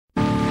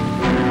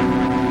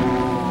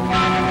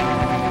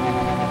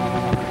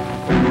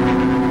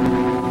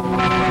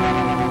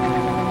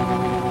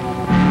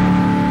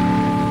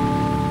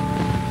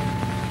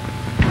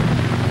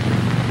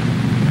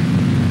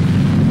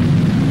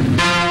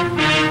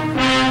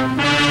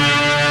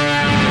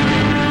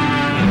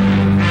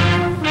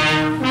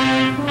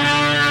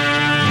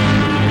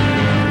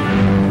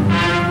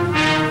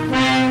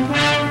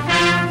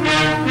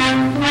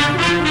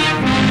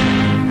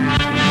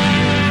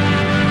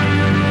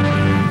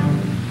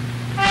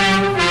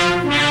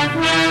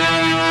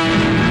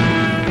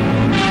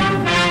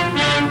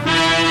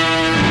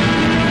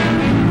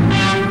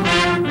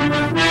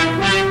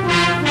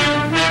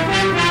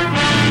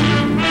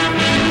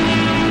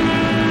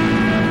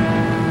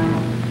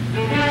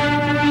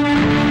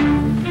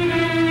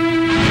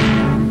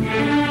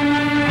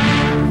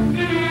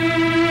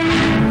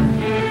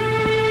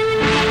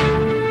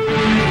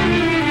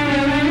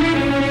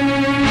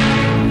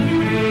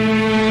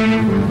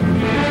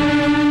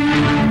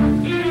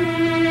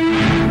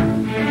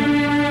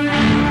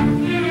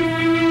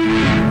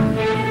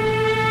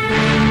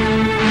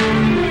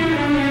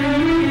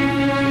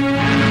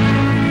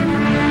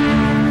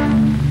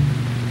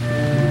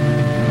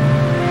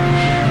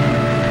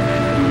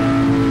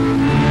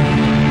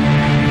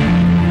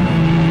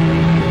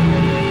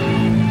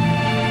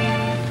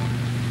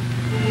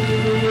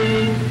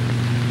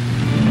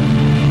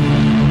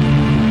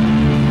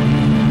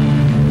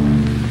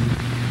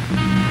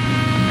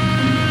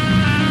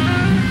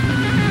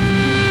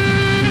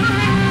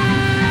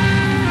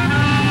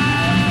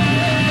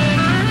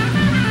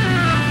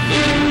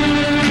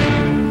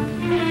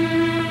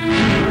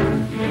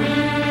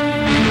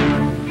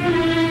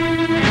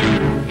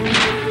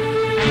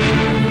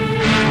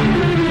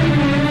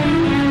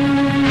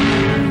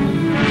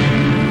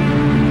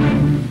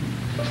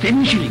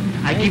7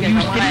 shillings. I give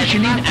you 7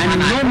 shillings and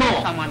no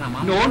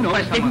more. No,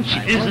 7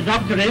 shillings. Is the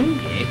doctor in?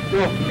 Yes,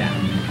 walk down.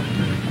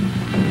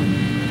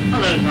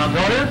 Hello, now,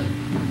 Boris.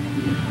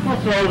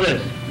 What's all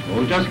this?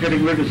 Oh, just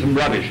getting rid of some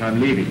rubbish. I'm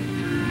leaving.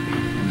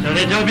 So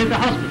they told me at the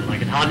hospital. I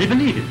can hardly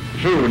believe it.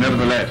 True,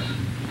 nevertheless.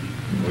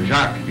 Oh,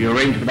 Jacques, have you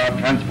arranged about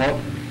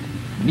transport?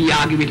 Me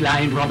argue with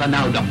lying brother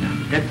now, Doctor.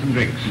 Get some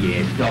drinks.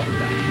 Yes, Doctor.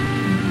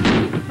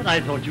 But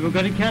I thought you were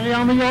going to carry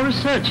on with your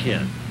research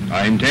here.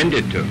 I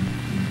intended to.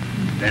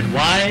 Then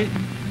why?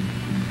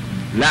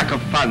 Lack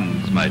of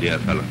funds, my dear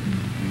fellow.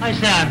 I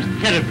say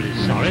I'm terribly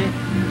sorry.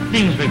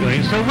 Things were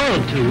going so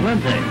well, too,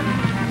 weren't they?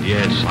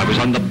 Yes, I was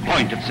on the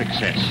point of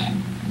success.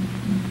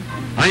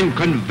 I'm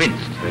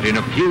convinced that in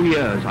a few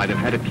years I'd have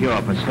had a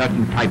cure for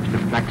certain types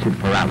of flaccid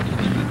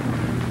paralysis.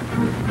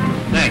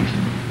 Thanks.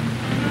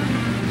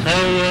 So,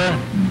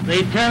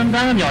 they turned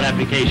down your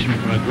application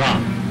for a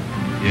grant?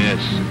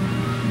 Yes.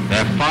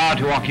 They're far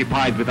too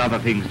occupied with other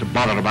things to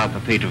bother about the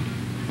fate of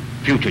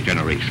future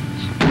generations.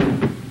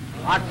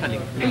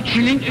 8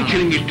 shillings? 8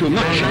 shillings is too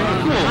much.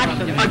 No,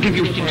 I'll give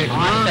you 6.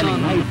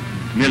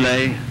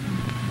 Millet,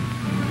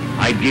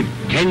 I'd give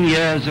 10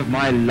 years of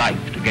my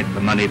life to get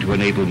the money to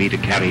enable me to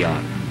carry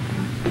on.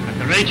 At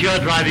the rate you're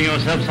driving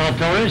yourself,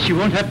 Sartorius, you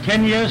won't have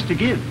 10 years to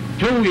give.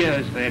 2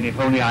 years, then, if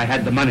only I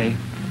had the money.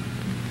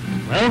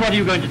 Well, what are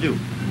you going to do?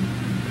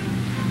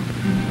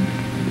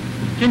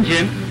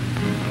 Chin-Chin.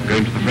 I'm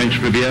going to the French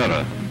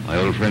Riviera. My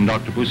old friend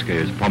Dr. Bousquet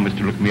has promised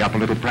to look me up a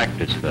little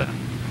practice there.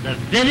 The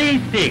very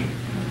thing.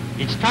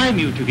 It's time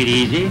you took it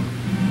easy,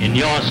 in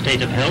your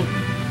state of health.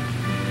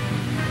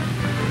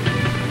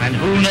 And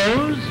who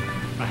knows?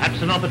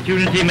 Perhaps an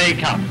opportunity may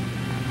come.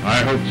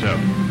 I hope so.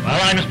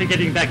 Well, I must be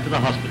getting back to the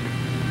hospital.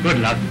 Good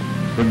luck.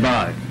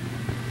 Goodbye.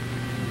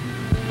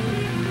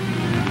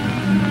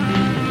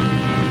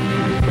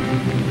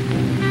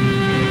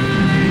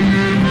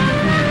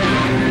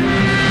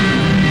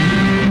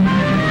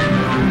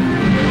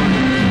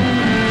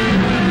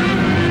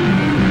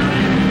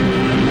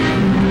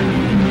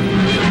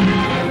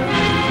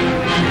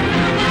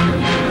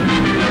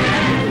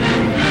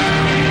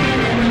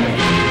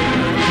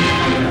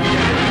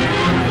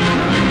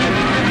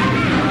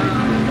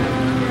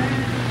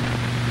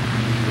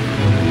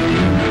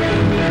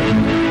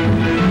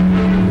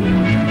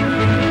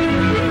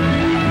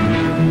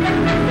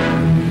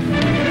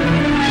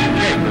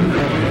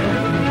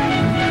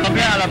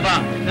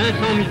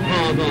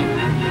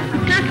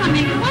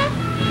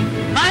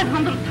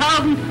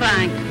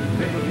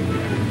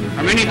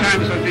 How many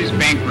times has this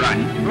bank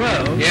run?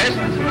 Well, Yes,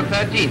 it's the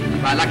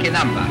 13th, my lucky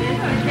number.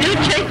 still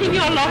chasing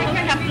your losses,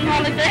 Captain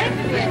Holiday?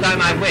 This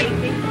time I win.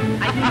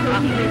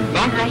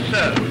 Don't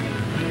observe.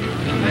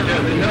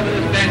 They know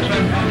this bank's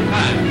run for a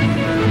time.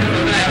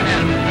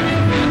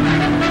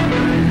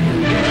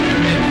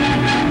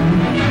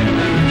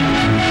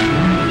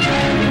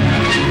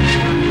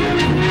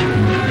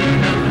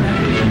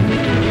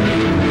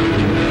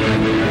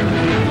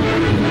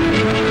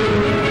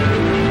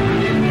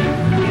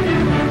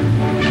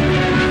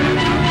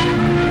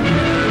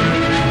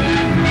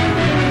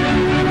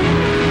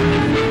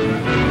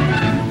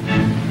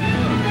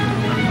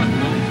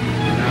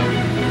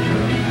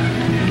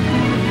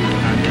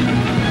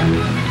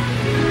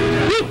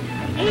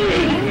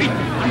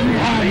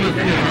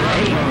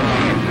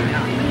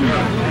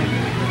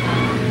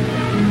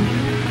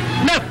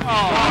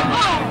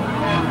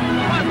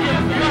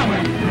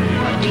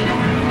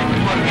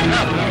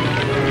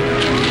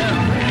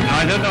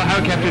 I don't know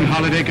how Captain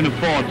Holiday can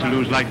afford to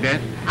lose like that.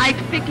 I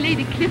expect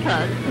Lady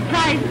Clifford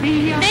surprised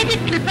me. Lady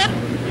Clifford?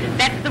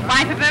 That's the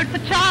wife of old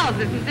Sir Charles,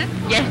 isn't it?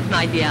 Yes,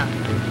 my dear.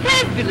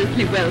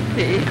 Fabulously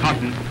wealthy.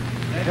 Cotton.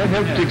 That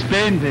helps to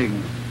explain things.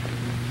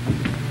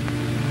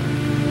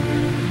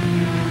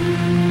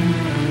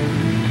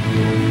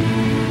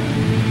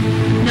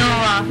 No,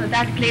 Arthur,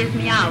 that clears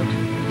me out.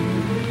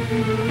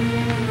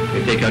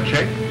 You take your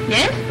check?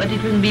 Yes, but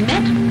it wouldn't be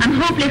met. I'm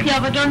hopelessly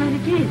overdone as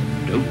it is.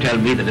 Don't tell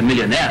me that a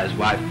millionaire's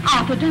wife...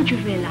 Arthur, don't you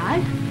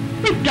realize?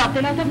 We've dropped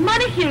a lot of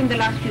money here in the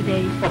last few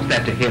days. What's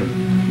that to him?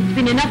 It's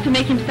been enough to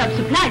make him stop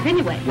supplies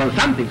anyway. Well,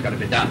 something's got to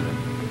be done.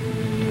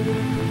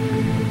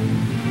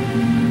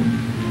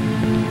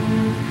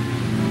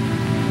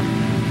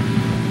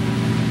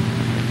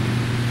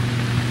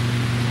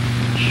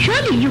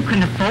 Surely you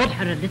can afford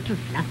her a little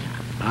flutter.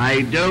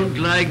 I don't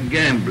like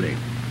gambling.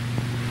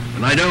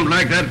 And I don't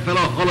like that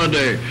fellow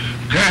Holiday.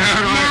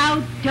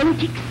 Now,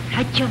 don't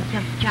excite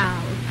yourself,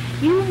 Charles.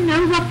 You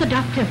know what the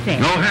doctor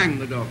said. No, hang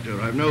the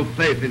doctor. I've no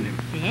faith in him.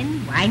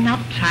 Then why not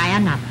try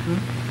another?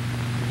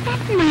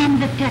 That man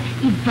that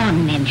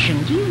Yvonne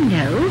mentioned, you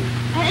know,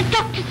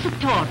 Dr.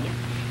 Sartorius.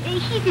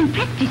 He's in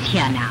practice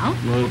here now.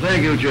 Well,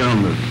 thank you,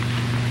 Chalmers.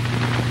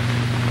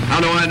 How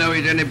do I know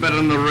he's any better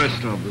than the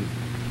rest of them?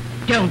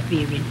 Don't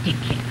be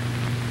ridiculous.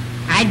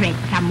 I read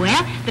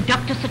somewhere that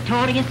Dr.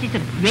 Sartorius is a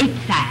great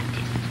scientist.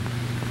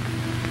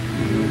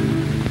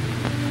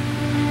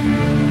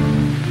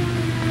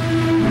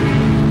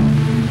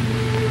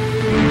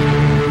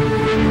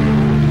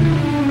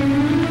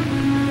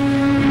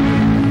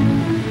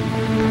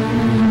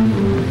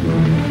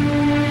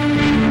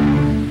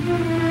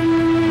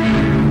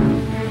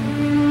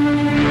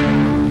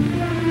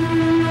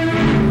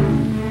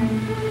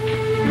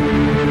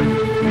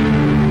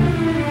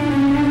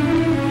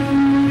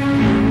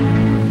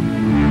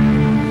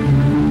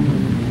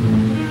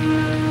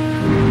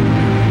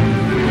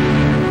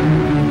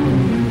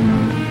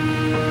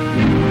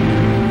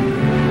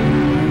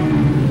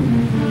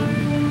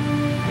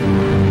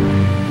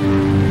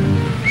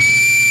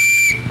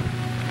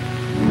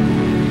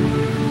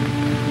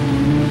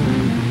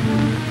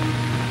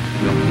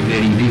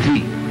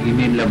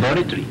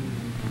 laboratory.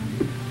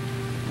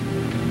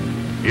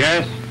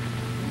 Yes?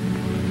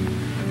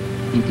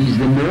 It is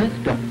the nurse,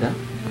 doctor.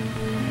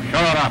 Show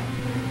her up.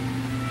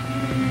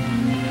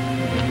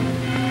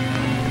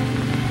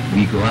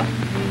 We go up.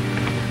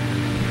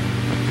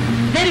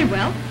 Very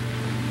well.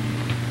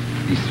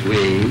 This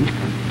way.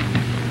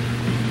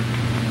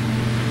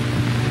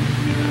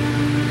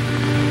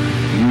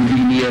 You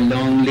been here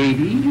long,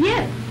 lady?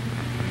 Yes.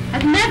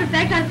 As a matter of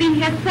fact, I've been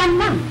here some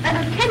months,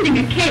 attending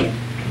a case.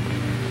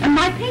 And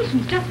my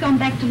patient's just gone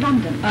back to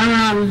London.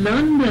 Ah,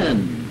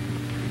 London.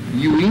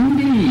 You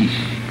English.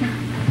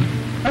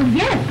 Oh,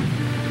 yes.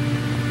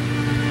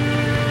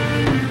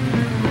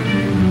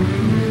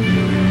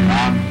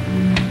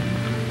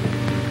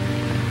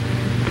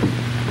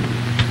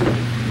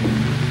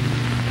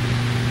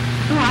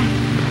 Oh,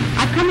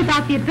 I've come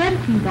about the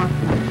advertisement,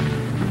 doctor.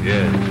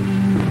 Yes.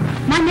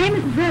 My name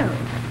is Rose.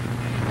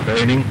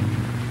 Training?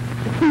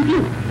 From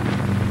Booth.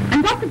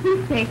 And Dr.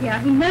 Booth says here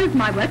he knows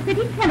my work, that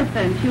he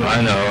telephoned to you.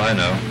 I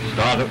know.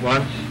 Start at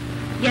once.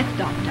 Yes,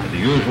 doctor. The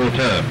usual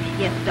terms.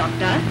 Yes,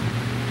 doctor.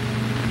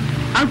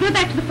 I'll go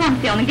back to the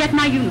pension and get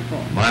my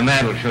uniform. My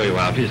man will show you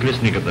out. He's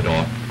listening at the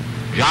door.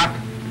 Jacques?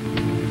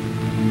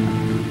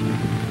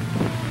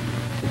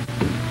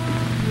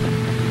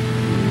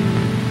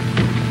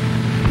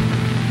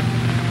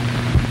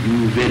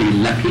 You very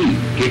lucky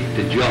get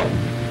the job.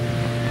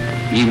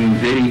 Him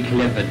very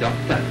clever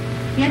doctor.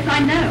 Yes, I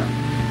know.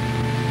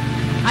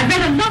 I've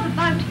read a lot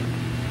about him.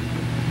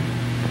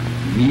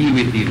 Me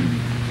with him.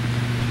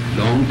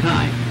 Long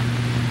time.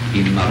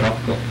 In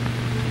Morocco.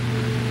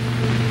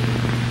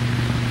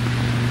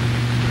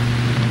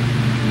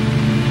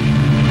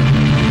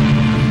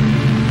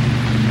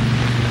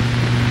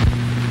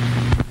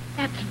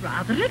 That's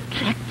rather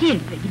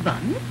attractive,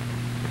 Yvonne.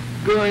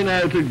 Going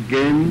out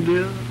again,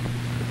 dear?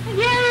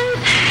 Yes,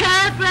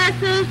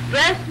 hairdressers,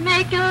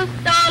 dressmakers,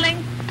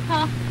 darling.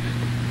 Oh,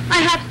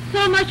 I have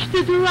so much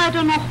to do, I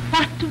don't know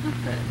what to do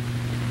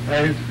first.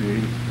 I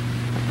see.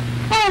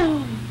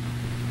 Oh,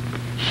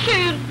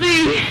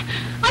 chérie,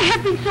 I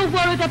have been so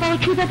worried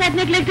about you that I've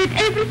neglected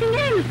everything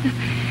else.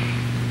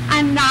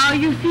 And now,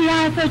 you see,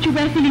 I thought you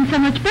were feeling so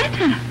much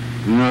better.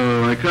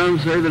 No, I can't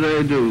say that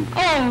I do.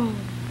 Oh.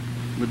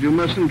 But you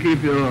mustn't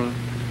keep your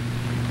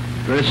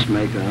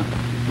dressmaker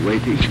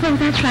waiting. Oh,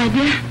 that's right,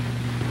 dear.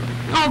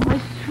 Oh, my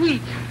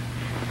sweet.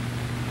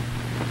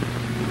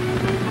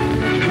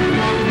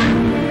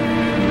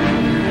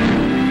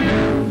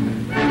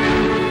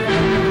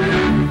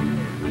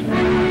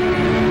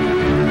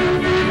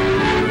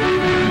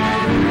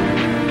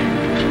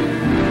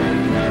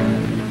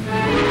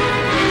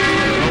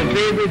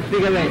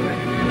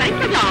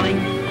 Thank you, darling.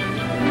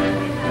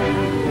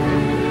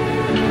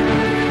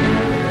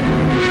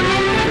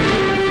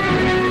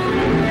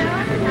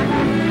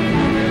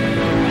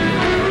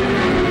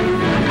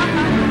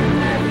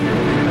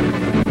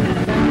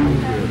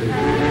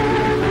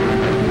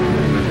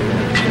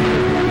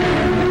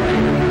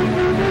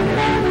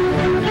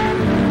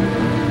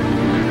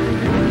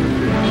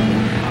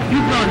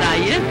 You've gone, are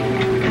you?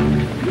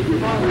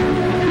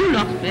 You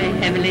lost very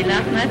heavily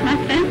last night, my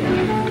friend.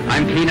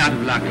 I'm clean out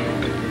of luck.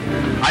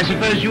 I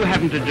suppose you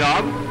haven't a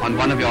job on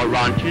one of your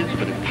ranches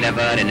for a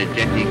clever,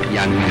 energetic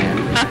young man.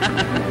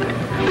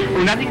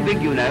 Oh, nothing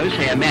big, you know,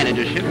 say a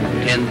managership,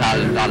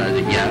 $10,000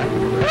 a year.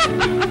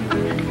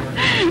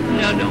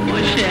 No,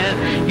 mon cher.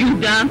 You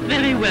dance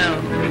very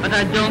well, but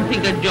I don't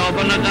think a job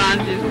on a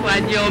ranch is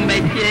quite your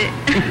métier.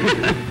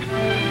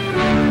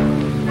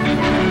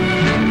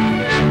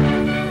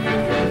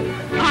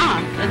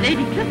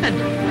 Lady Clifford.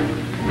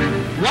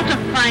 What a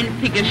fine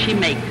figure she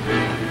makes.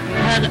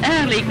 Her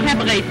early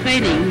cabaret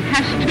training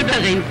has stood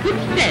her in good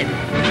stead.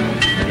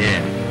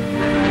 Yes.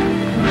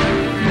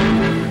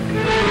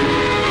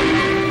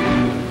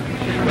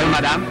 Well,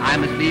 madame, I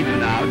must leave you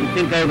now to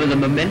think over the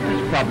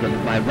momentous problem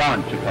of my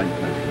ranch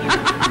appointment.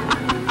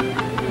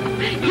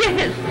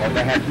 Yes. Or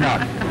perhaps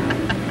not.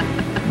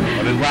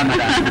 Au revoir,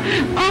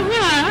 madame. Au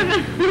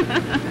revoir.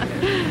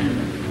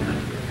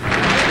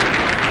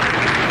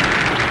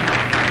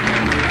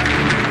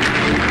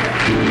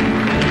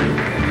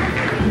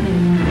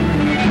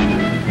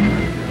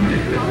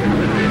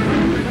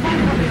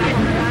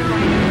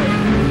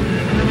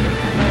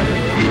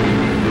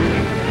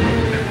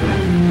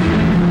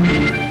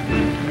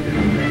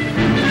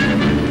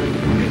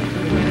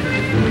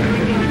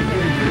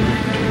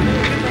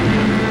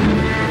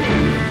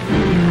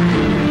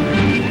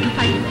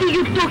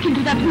 Talking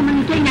to that woman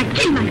again, I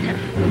kill myself.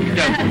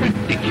 Don't be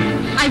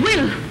ridiculous. I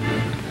will.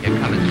 Here,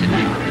 come and sit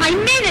down. I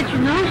mean it, you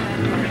know.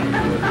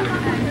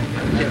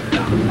 Sit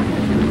down.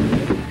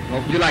 What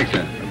would you like,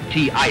 sir?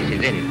 Tea, ice,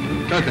 is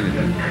anything. Certainly,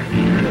 sir.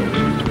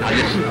 Now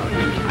listen,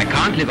 I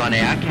can't live on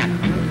air, can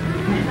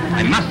I?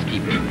 I must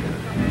keep it.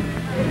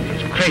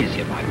 She's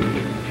crazy about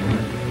me.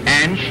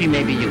 And she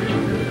may be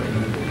useful.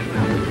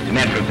 As a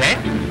matter of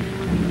fact,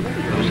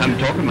 there was some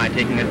talk of my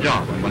taking a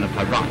job on one of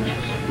her ranches.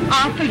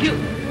 After you.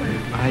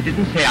 I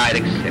didn't say I'd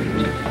accept.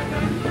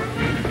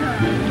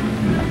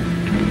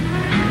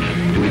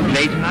 Do we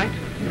play tonight?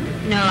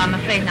 No, I'm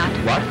afraid not.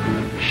 What?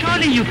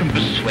 Surely you can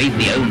persuade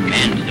the old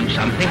man to do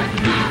something.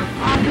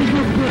 Arthur's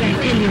no good, I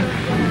tell you.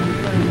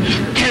 He's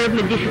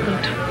terribly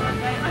difficult.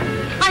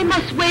 I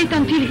must wait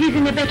until he's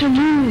in a better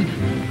mood.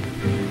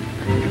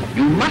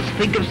 You must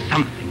think of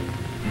something.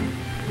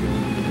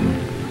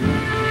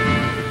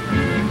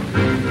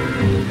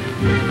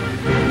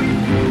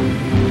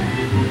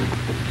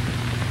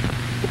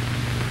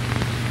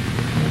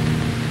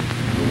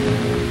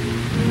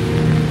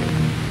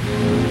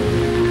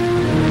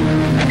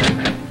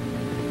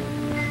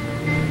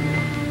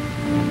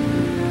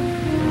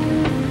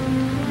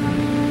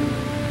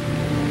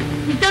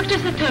 Is Dr.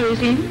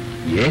 Sartorius in?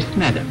 Yes,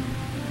 madam.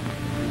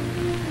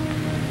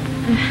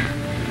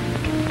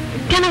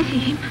 Can I see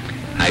him?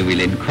 I will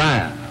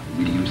inquire.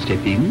 Will you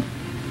step in?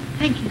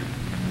 Thank you.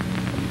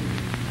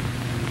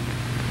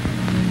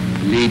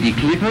 Lady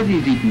Clifford,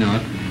 is it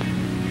not?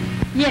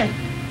 Yes,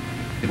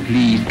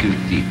 Please to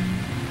sit.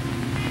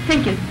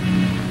 thank you.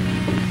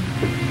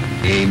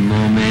 A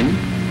moment.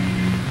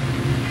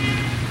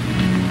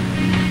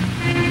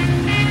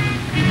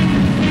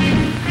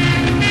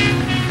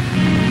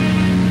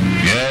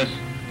 Yes.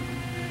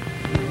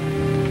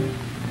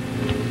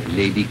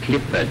 Lady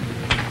Clifford.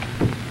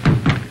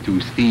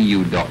 To see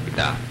you,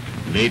 Doctor.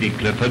 Lady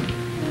Clifford?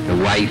 The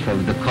wife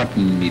of the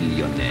cotton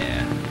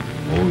millionaire.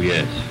 Oh,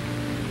 yes.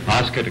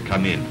 Ask her to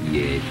come in.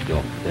 Yes,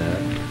 Doctor.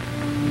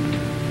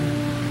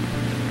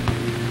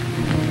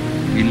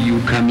 Will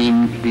you come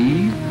in,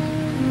 please?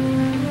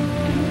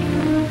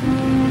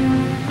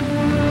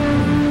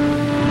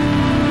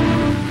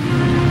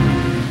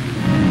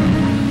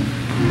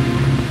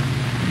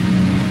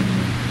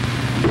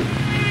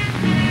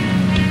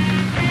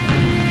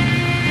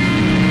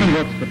 And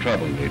what's the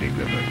trouble, Lady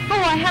Clifford?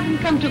 Oh, I haven't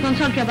come to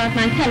consult you about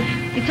myself.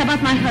 It's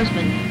about my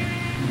husband.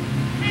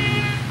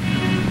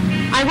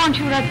 I want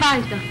your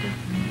advice, Doctor.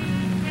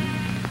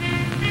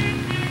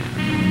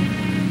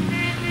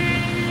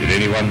 Did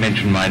anyone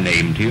mention my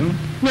name to you?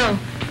 No,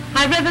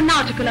 I read an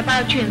article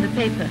about you in the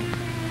paper.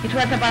 It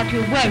was about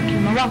your work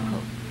in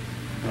Morocco.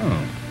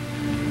 Oh.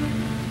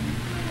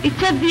 It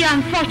said the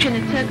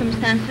unfortunate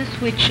circumstances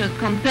which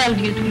compelled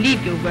you to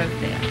leave your work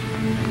there.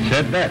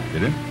 Said that,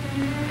 did it?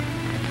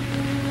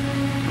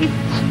 It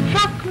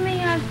struck me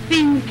as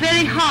being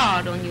very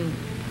hard on you.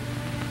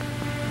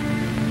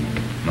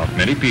 Not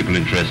many people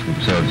interest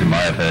themselves in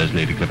my affairs,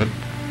 Lady Clifford.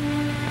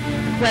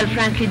 Well,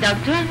 frankly,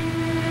 Doctor,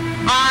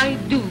 I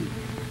do.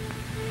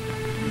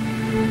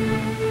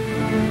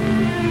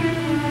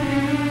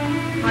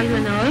 Are you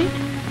annoyed?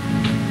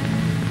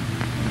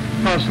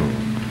 Puzzled.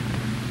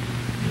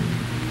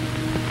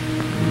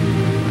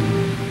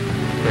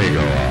 Pray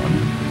go on.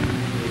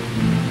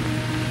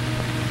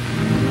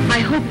 I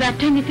hope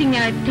that anything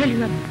I tell you...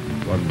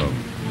 One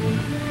moment.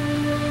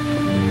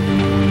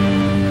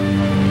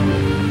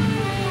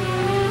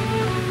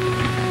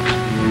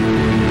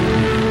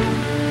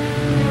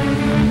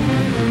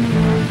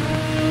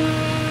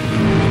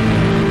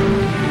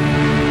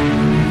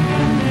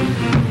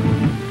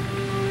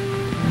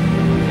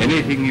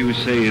 Anything you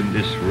say in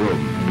this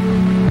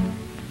room,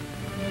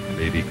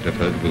 Lady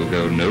Clifford, will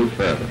go no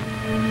further.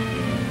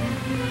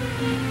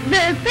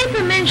 The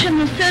paper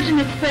mentioned a certain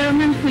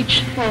experiment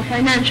which, for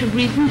financial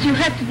reasons, you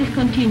had to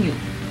discontinue.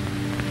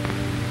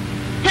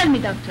 Tell me,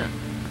 Doctor,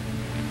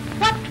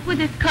 what would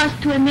it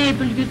cost to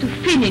enable you to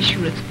finish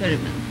your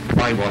experiment?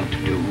 I want to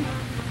do.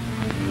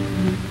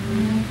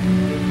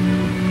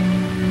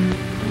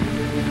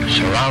 To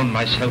surround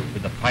myself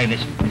with the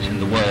finest things in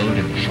the world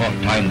in the short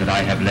time that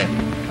I have left.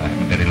 I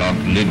haven't very long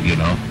to live, you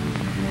know.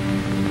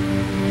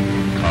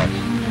 Cost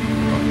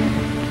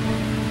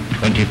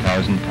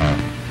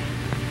 £20,000.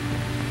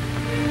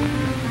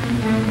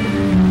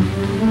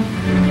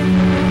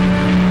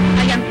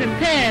 I am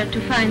prepared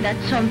to find that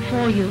sum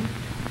for you.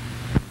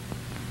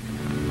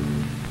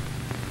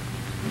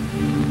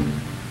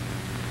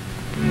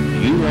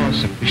 You are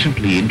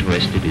sufficiently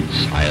interested in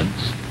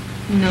science.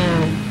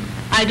 No,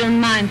 I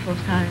don't mind for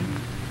science.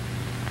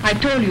 I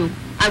told you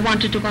I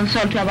wanted to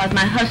consult you about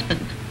my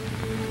husband.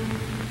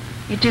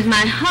 It is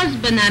my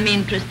husband I'm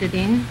interested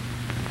in.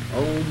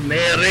 Oh,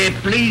 Mary,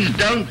 please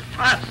don't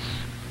fuss.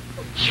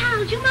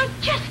 Charles, you might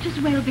just as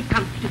well be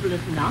comfortable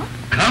as not.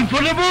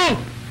 Comfortable?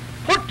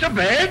 Put to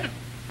bed?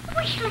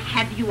 We shall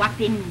have you up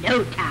in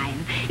no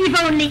time. If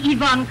only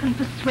Yvonne can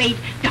persuade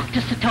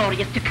Dr.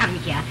 Sartorius to come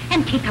here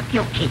and take up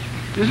your case.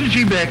 Isn't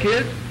she back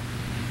yet?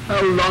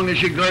 How long is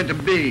she going to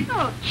be?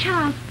 Oh,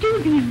 Charles, do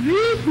be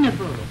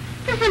reasonable.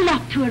 There's a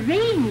lot to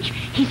arrange.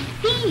 His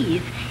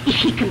fees, if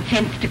he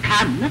consents to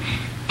come.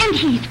 And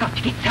he's got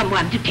to get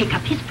someone to take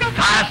up his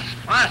practice.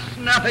 Fuss,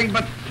 nothing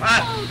but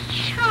fuss. Oh,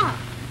 Charles.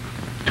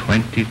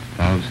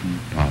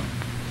 £20,000.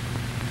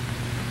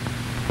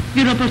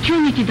 Your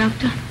opportunity,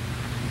 Doctor.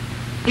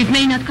 It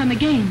may not come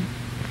again.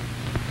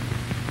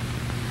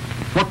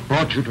 What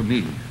brought you to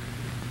me?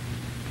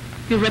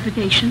 Your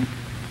reputation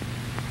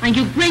and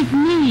your great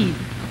need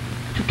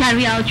to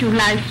carry out your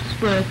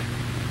life's work.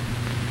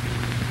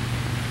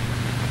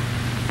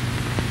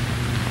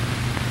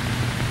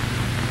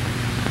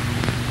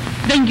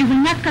 Then you will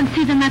not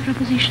consider my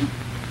proposition?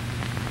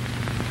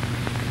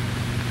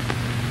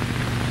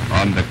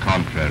 On the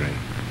contrary.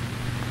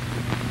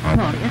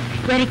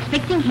 Boris, we're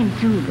expecting him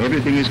soon.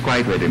 Everything is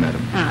quite ready,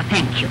 madam. Ah,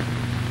 thank you.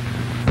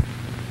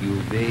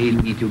 You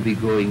bail me to be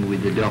going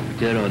with the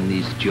doctor on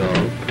this job.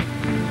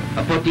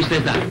 What is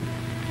that?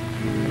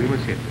 We will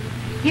see.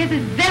 Yes,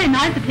 it's very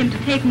nice of him to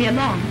take me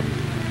along.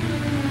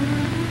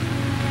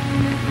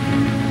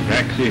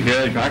 Taxi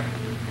here, Jacques.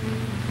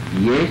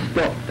 Yes,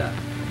 doctor.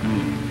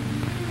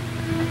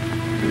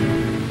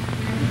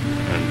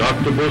 And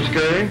Dr.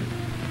 Bousquet?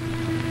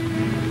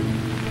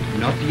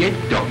 Not yet,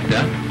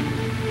 doctor.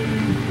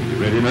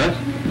 Ready, nurse?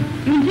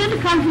 You intend to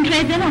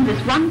concentrate then on this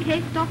one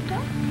case, Doctor?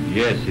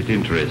 Yes, it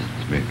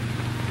interests me.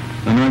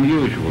 An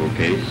unusual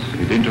case.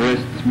 It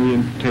interests me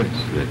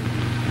intensely.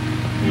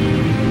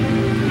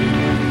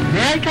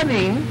 May I come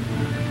in?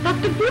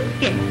 Dr.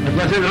 Bousquet.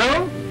 Mademoiselle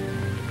Rowe?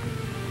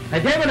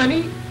 Madame, mon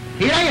ami,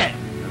 here I am.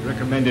 I've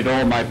recommended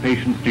all my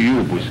patients to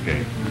you,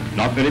 Bousquet.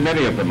 Not very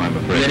many of them, I'm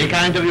afraid. Very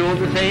kind of you all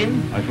the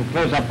same. I shall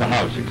close up the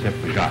house except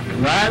for Jacques.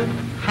 Well,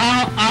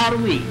 how are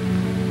we?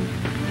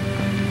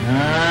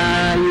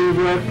 You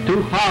work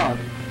too hard.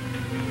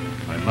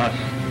 I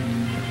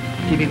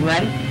must. Keeping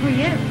well? Oh,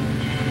 yes.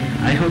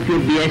 I hope you'll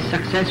be as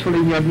successful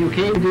in your new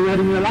case as you were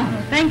in your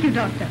last. Thank you,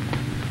 Doctor.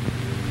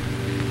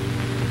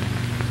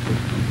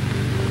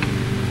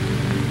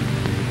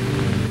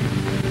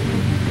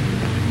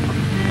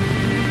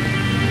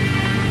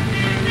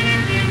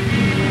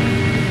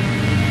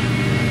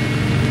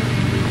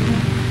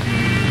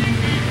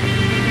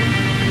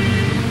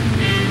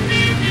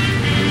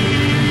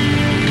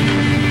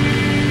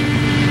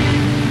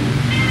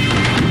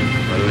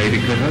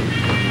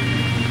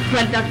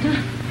 Well, Doctor,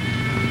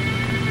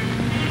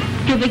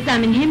 you've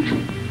examined him.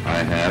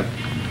 I have.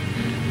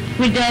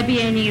 Will there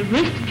be any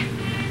risk?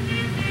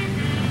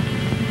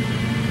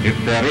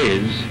 If there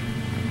is,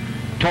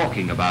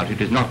 talking about it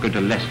is not going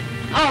to lessen.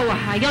 Oh,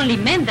 I only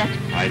meant that.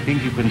 I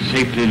think you can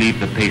safely leave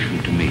the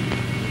patient to me.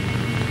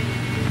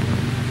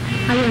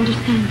 I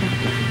understand,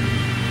 Doctor.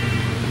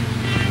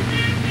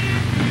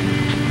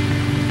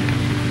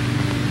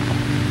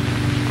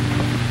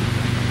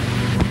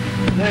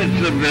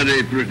 That's a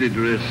very pretty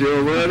dress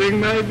you're wearing,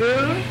 my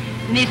dear.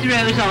 Miss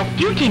Rowe's off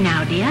duty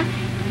now, dear.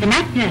 The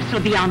night nurse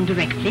will be on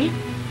directly.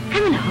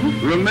 Come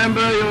along.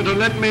 Remember, you're to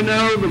let me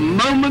know the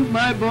moment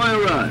my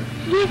boy arrives.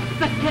 Yes,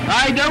 but...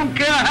 I don't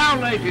care how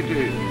late it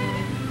is.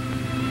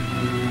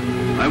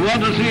 I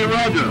want to see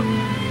Roger.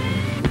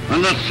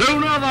 And the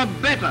sooner the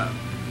better.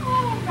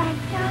 All right,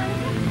 darling.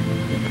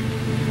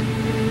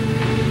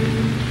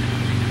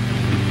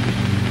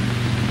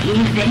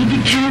 He's very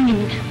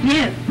determined.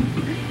 Yes.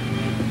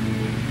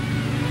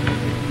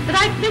 But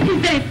I expect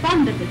he's very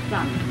fond of his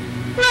son.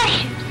 Why?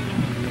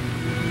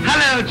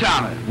 Hello,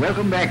 Charlie.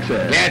 Welcome back,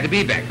 sir. Glad to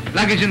be back.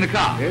 Luggage in the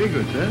car. Very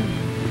good, sir.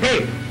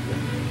 Hey.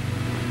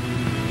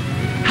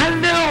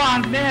 Hello,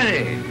 Aunt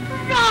Mary.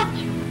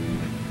 Roger.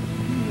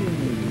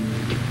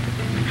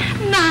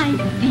 My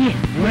dear.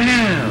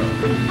 Well,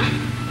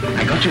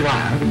 I got your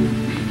wire.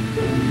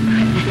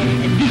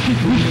 This is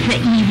Miss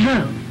Eve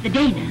Rowe, the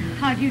Dana.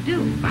 How do you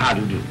do? How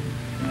do you do?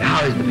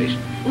 How is the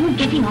patient? Oh,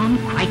 getting on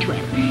quite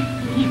well.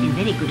 He's in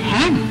very good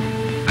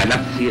hands. I'd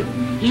love to see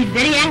him. He's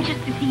very anxious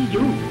to see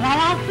you. Well,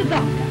 I'll ask the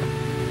doctor.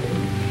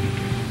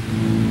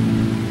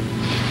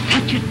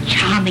 Such a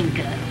charming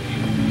girl.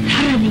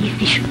 Thoroughly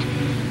efficient.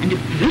 And a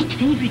great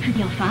favorite with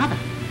your father.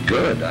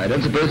 Good. I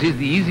don't suppose he's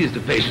the easiest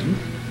of patients.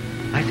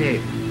 I say,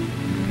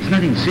 it's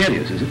nothing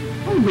serious, is it?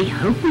 Oh, we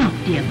hope not,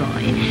 dear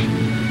boy.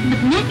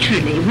 But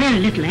naturally, we're a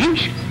little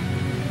anxious.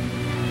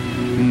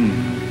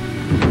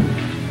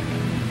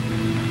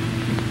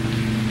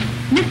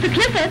 Mr.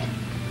 Clifford,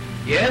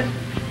 Yes?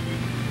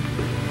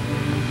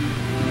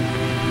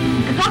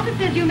 the doctor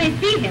says you may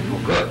see him.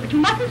 Oh, good. But you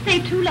mustn't stay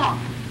too long.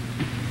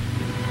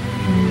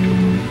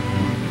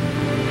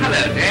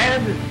 Hello,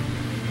 Dad.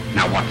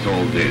 Now, what's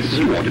all this?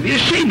 You ought to be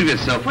ashamed of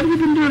yourself. What have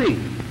you been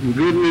doing?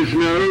 Goodness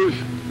knows.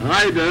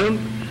 I don't.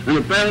 And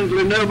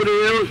apparently nobody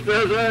else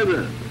does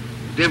either.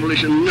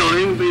 Devilish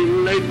annoying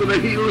being laid with the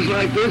heels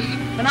like this.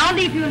 Then I'll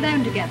leave you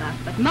alone together.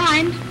 But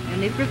mind,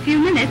 only for a few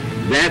minutes.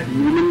 That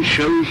woman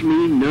shows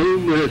me no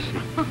mercy.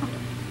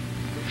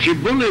 She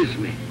bullies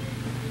me.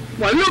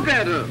 Why, look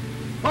at her.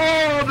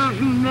 Hard as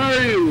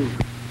nails.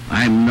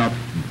 I'm not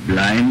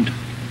blind.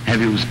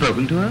 Have you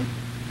spoken to her?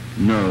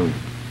 No,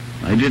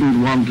 I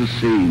didn't want to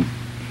see.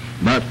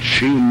 But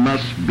she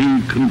must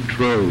be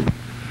controlled.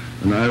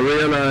 And I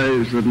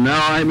realize that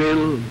now I'm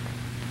ill.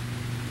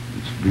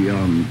 It's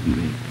beyond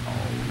me.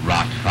 Oh,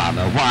 rot,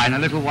 Father. Why in a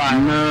little while?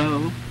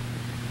 No.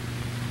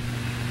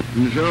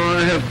 And so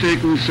I have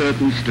taken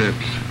certain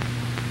steps.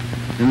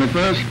 In the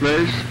first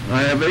place,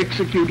 I have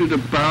executed a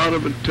power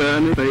of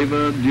attorney in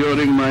favor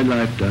during my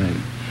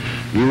lifetime.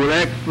 You will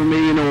act for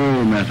me in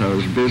all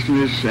matters,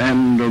 business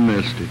and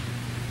domestic.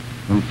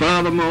 And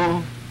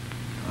furthermore,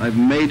 I've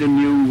made a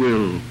new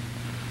will,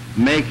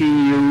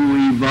 making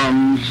you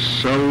Yvonne's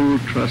sole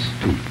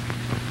trustee.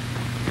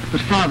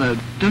 But, Father,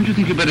 don't you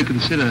think you'd better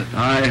consider...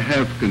 I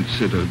have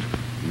considered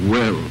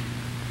well.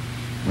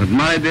 At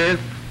my death,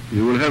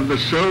 you will have the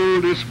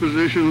sole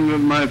disposition of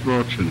my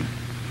fortune.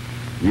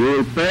 You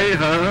will pay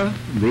her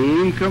the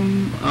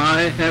income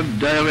I have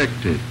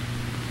directed.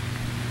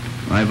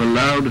 I've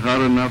allowed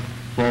her enough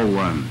for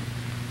one,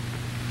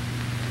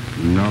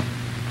 not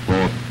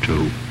for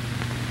two.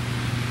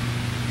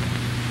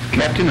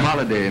 Captain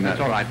Holliday,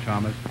 That's all right,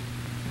 Chalmers.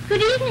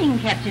 Good evening,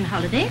 Captain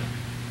Holliday.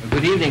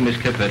 Good evening, Miss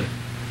Clifford.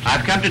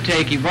 I've come to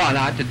take Yvonne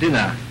out to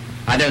dinner.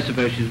 I don't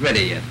suppose she's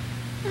ready yet.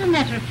 As a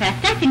matter of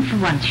fact, I think for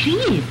once she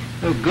is.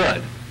 Oh,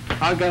 good.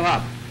 I'll go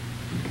up.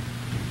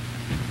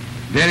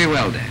 Very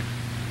well, Dad.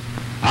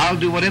 I'll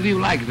do whatever you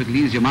like if it'll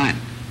ease your mind.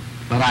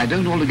 But I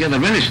don't altogether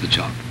relish the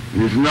job.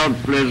 It's not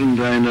pleasant,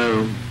 I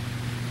know,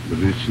 but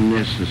it's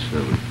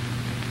necessary.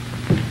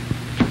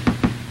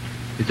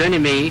 It's only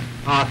me,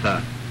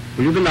 Arthur.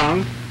 Will you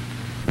belong?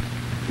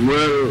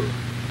 Well,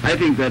 I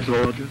think that's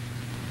all.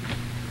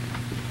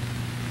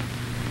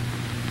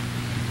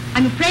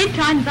 I'm afraid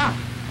time's up.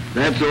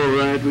 That's all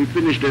right. We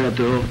finished our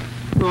talk.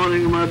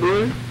 Morning, my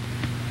boy.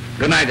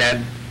 Good night,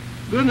 Dad.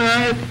 Good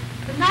night.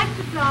 Good night,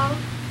 Sir Charles.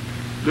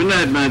 Good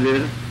night, my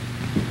dear.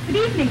 Good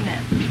evening,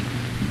 nurse.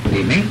 Good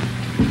evening.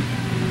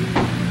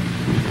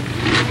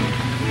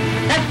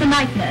 That's the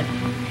night nurse.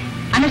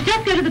 I must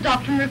just go to the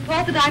doctor and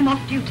report that I'm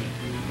off duty.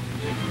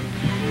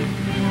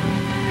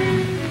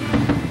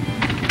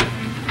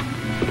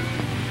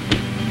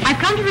 I've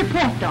come to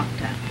report,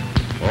 Doctor.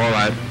 All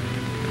right.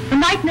 The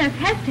night nurse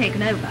has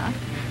taken over.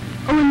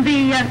 Oh, and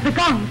the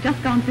gong's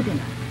just gone for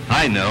dinner.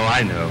 I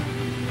know.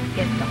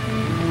 Yes, Doctor.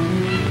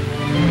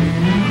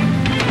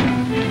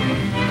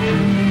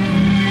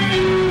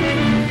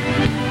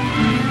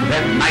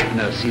 That night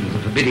nurse seems a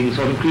forbidding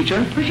sort of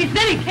creature. Well, she's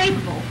very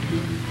capable.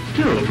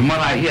 Still, from what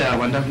I hear,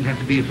 one doesn't have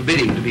to be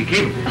forbidding to be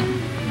capable.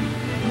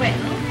 Well,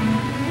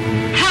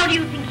 how do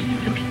you think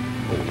he's looking?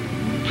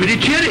 Pretty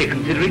cheery,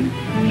 considering.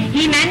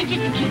 He manages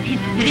to keep his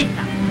spirits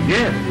up.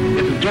 Yes,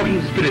 get some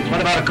talking spirits.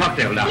 What about a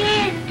cocktail now?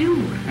 Yes,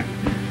 do.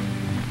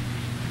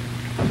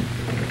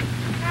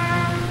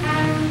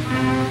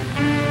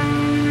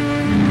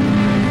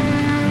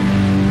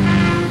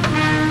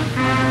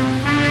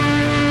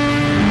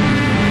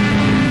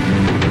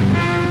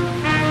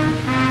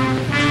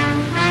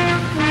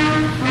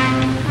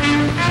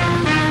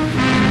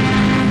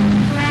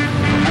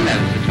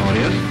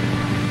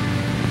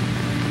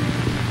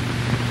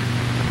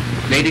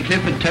 Lady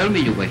Clifford told me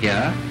you were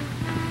here.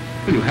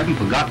 Well, you haven't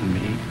forgotten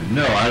me.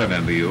 No, I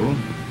remember you.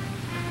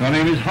 Your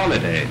name is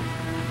Holliday.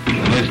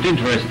 A most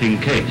interesting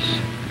case.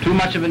 Too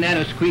much of a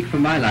narrow squeak for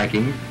my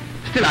liking.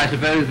 Still, I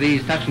suppose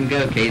these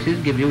touch-and-go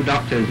cases give you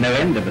doctors no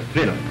end of a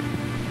thrill.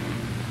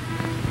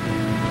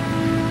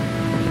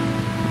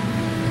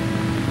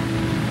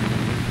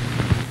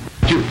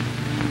 Juice.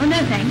 Oh,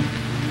 no, thanks.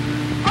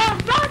 Oh,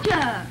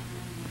 Roger!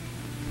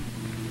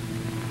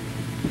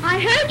 I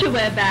heard you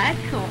were back.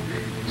 Oh,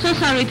 so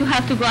sorry to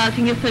have to go out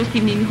in your first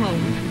evening home.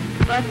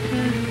 But,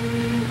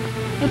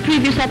 a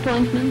previous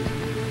appointment.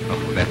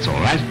 Oh, that's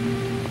all right.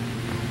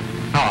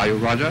 How are you,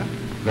 Roger?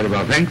 Very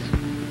well, thanks.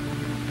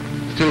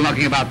 Still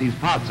knocking about these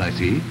parts, I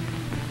see.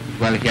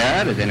 Well here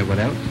as anyone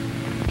else.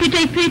 You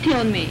take pity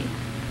on me.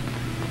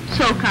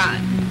 So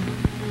kind.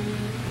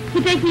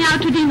 You take me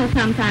out to dinner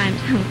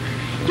sometimes.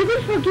 You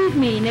will forgive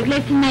me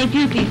neglecting my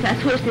duties as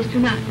hostess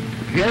tonight.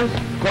 Yes,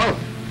 of course.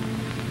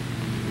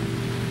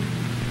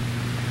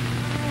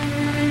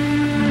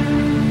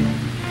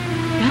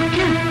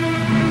 Doctor,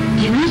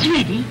 dinner's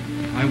ready.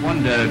 I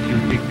wonder if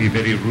you'd think me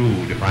very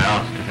rude if I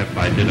asked to have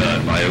my dinner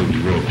in my own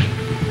room.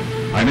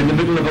 I'm in the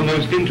middle of a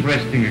most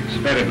interesting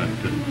experiment.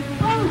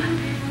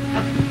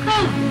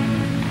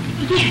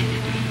 Yes.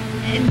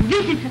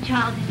 This is Sir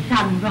Charles'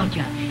 son,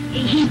 Roger.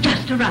 He's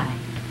just arrived.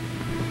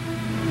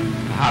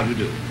 How do you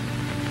do?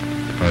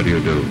 How do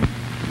you do?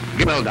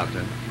 Well,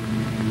 Doctor,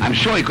 I'm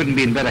sure he couldn't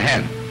be in better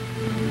hands.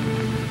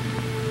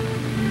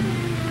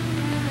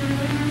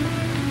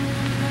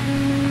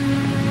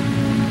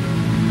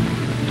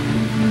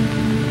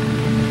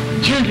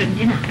 Children,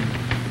 dinner.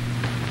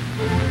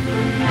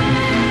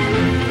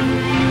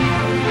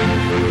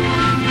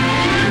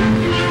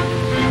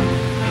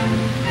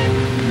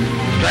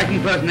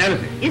 Striking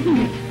personality. Isn't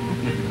it?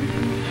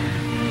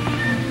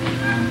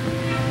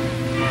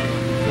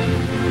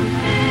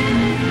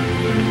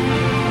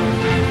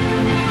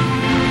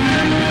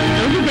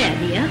 Over there,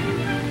 dear.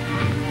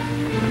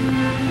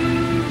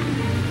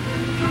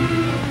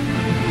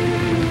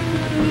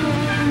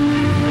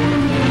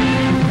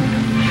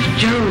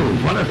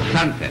 Jove, what a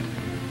sunset.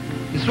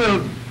 Miss Will,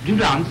 do you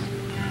dance?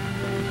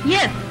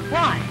 Yes,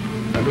 why?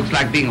 It looks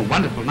like being a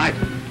wonderful night.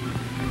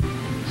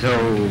 So,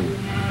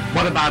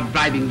 what about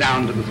driving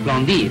down to the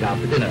Splendide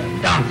after dinner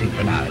and dancing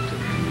for an hour or two?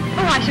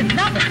 Oh, I should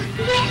love it.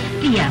 Yes,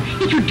 dear.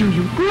 It would do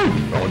you good.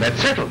 Oh, that's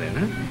settled then,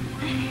 huh?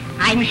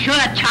 I'm sure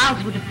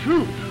Charles would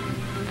approve.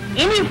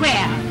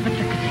 Anywhere but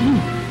the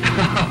casino.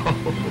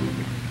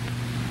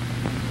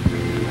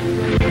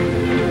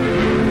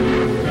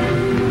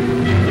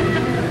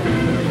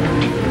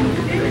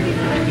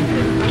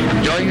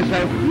 Enjoying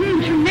yourself?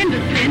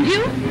 Tremendously. And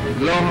you?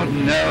 Lord,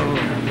 no.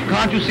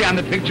 Can't you see I'm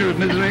the picture of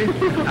misery?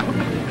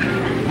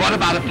 What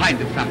about a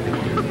pint of something?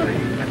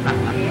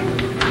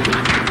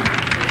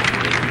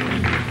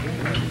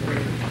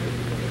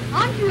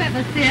 you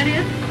ever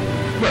serious?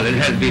 Well, it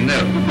has been, no.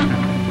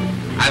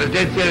 I was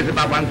dead serious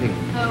about one thing.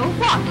 Oh,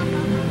 what?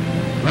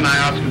 When I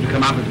asked you to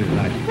come out with me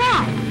tonight.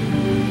 Why?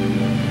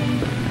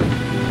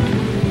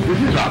 This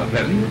is rather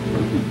pleasant.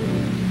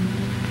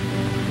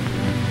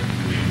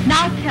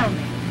 Now tell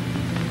me.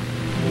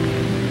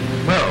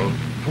 Well,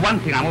 for one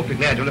thing, I'm awfully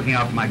glad you're looking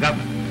after my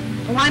governor.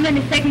 Oh, I'm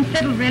only second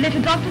fiddle, really,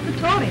 to Dr.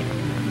 Pretorius.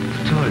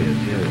 Pretorius,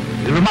 yes.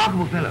 He's a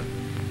remarkable fellow.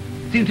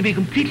 Seems to be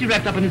completely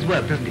wrapped up in his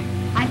work, doesn't he?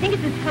 I think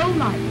it's his whole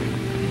life.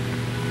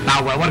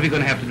 Now, what are we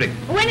going to have to drink?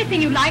 Oh,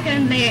 anything you like,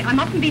 only I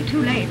mustn't be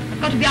too late. I've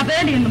got to be up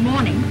early in the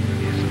morning.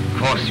 Yes, of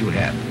course you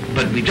have.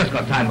 But we've just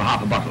got time for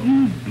half a bottle.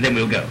 And then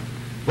we'll go.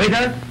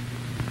 Waiter!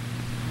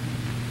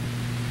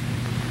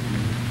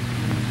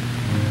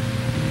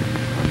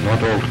 I'm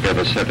not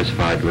altogether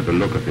satisfied with the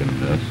look of him,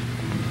 nurse.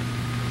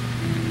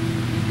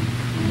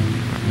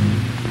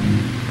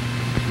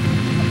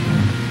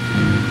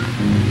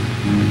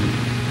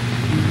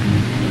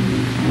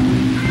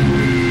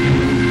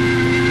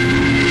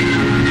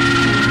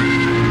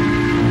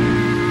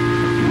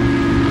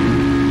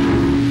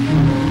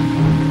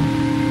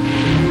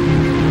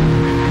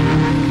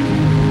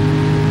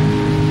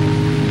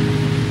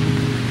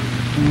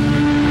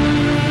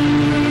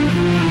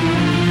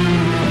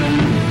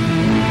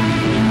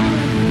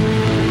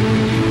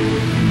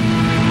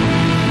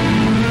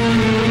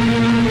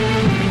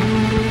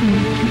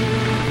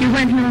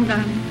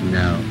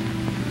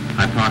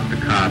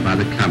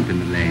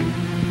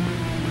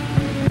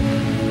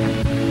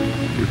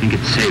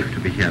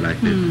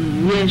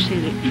 Yes,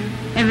 Eric.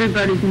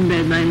 Everybody's in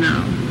bed by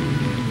now.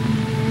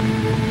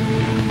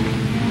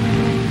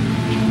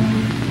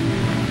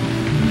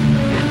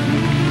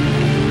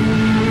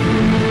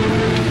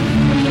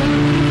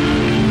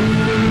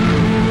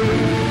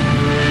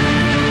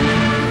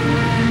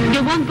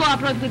 You won't go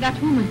abroad with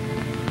that woman.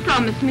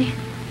 Promise me.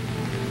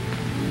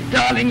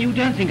 Darling, you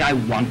don't think I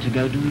want to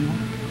go, do you?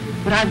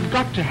 But I've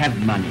got to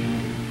have money.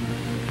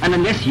 And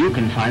unless you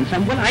can find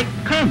some, well, I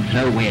can't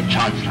throw away a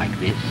chance like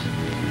this.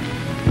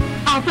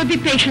 Arthur, be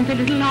patient a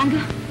little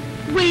longer.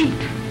 Wait.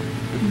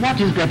 What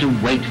is there to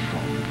wait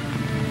for?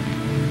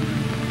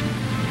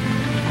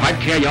 It's quite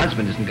clear your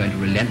husband isn't going to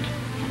relent.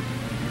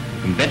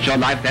 You can bet your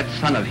life that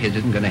son of his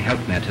isn't going to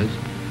help matters.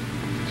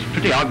 It's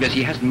pretty obvious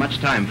he hasn't much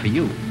time for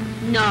you.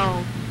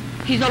 No.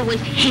 He's always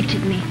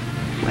hated me.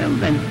 Well,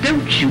 then,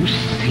 don't you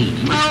see?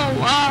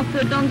 Oh,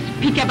 Arthur, don't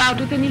speak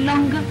about it any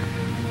longer.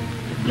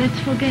 Let's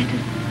forget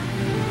it.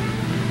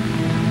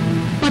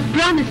 But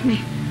promise me.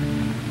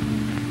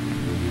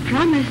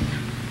 Promise.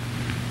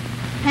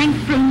 Thanks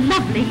for a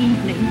lovely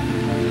evening.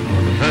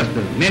 Oh, the first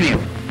of many of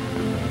them.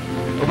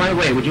 Oh, by the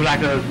way, would you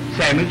like a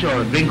sandwich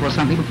or a drink or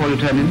something before you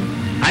turn in?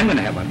 I'm going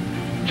to have one.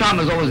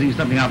 Chalmers always leaves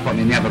something out for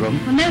me in the other room.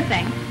 Oh, no,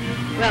 thanks.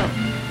 Well,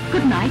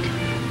 good night.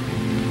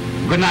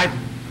 Good night.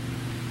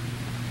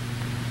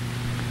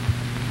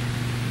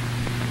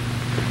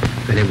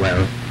 Very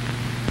well.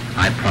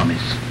 I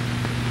promise.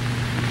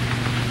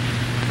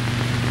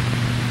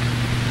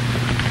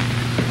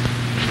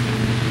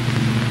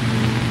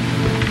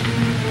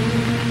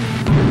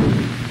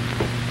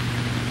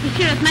 He's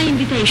here at my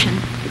invitation.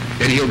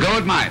 Then he'll go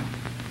at mine.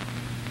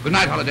 Good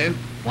night, Holiday.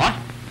 What?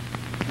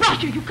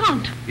 Roger, you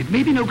can't. It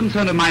may be no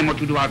concern of mine what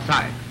you do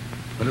outside.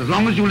 But as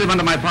long as you live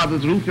under my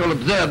father's roof, you'll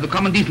observe the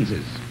common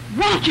decencies.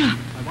 Roger!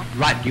 By what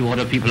right do you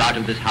order people out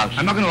of this house?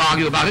 I'm not going to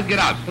argue about it. Get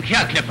out. Look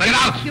here, Clifford. Get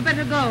out! You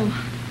better go.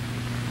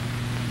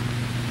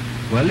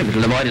 Well, if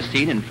it'll avoid a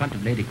scene in front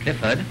of Lady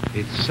Clifford,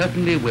 it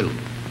certainly will.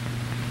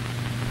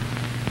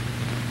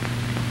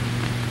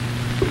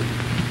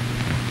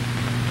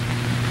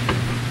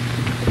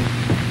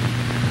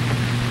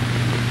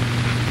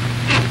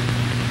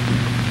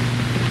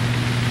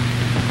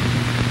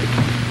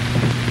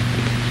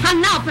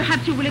 And now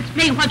perhaps you will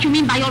explain what you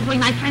mean by ordering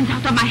my friends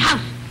out of my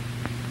house.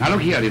 Now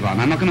look here, Yvonne,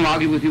 I'm not going to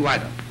argue with you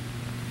either.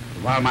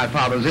 While my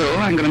father's ill,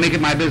 I'm going to make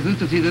it my business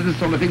to see that this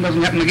sort of thing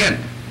doesn't happen again.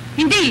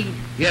 Indeed.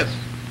 Yes.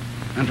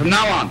 And from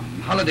now on,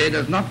 Holiday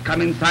does not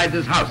come inside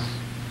this house.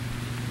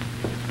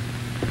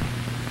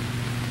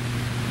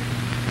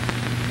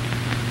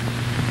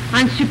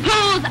 And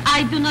suppose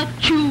I do not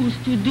choose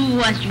to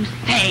do as you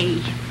say.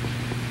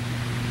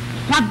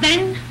 What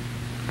then?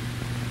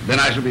 Then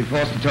I shall be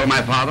forced to tell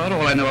my father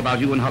all I know about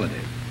you and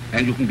Holiday.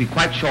 And you can be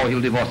quite sure he'll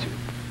divorce you.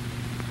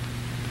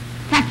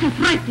 That's a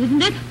threat,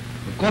 isn't it?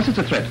 Of course it's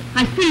a threat.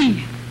 I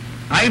see.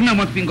 I've known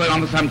what's been going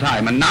on for some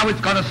time, and now it's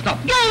got to stop.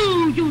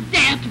 You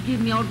dare to give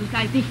me orders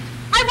like this.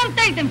 I won't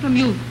take them from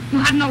you. You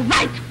have no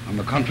right. On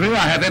the contrary,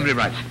 I have every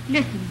right.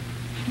 Listen,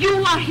 you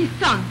are his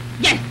son,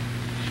 yes.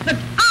 But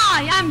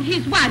I am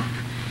his wife.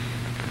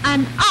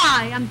 And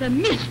I am the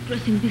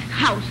mistress in this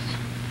house.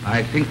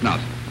 I think not.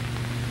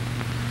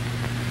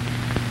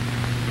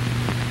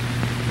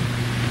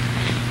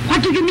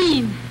 What do you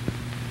mean?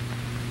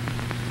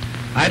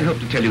 I'd hoped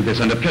to tell you this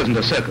under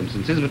pleasanter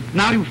circumstances, but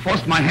now you've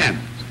forced my hand.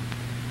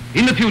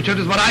 In the future, it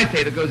is what I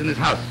say that goes in this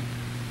house.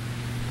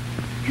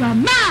 You are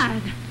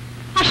mad.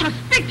 I shall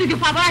speak to your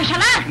father. I shall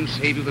I ask. can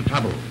save you the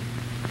trouble.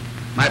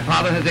 My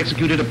father has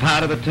executed a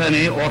power of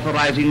attorney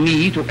authorizing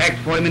me to act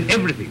for him in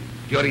everything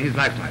during his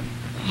lifetime.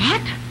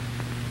 What?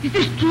 Is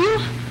this true?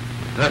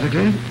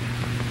 Perfectly.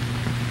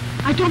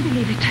 I don't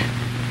believe it.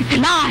 It's a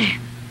lie.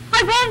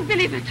 I won't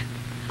believe it.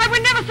 I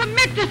will never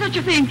submit to such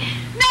a thing.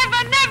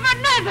 Never, never,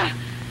 never.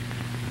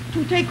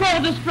 To take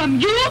orders from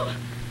you?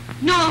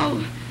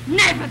 No,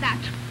 never that.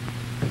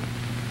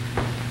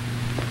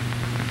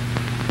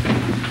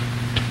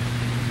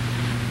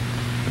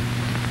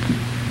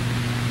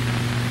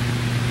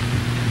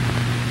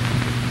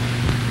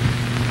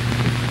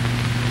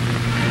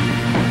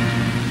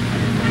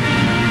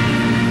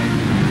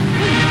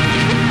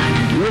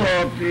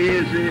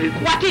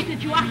 What is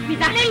it you ask me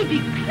that?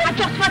 Lady, I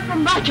just heard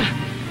from Roger.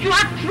 You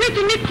have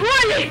treated me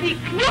cruelly.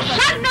 You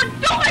shall not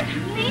do it.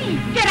 Please.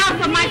 Get out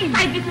of my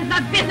sight. This is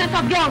not business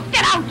of yours.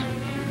 Get out.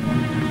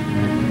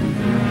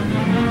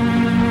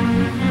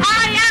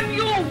 I am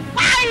your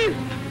wife.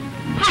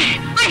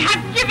 I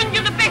have given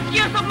you the best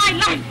years of my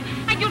life,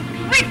 and you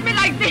treat me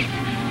like this.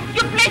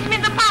 You place me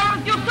in the power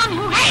of your son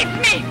who hates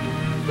me,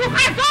 who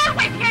has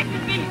always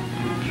hated me.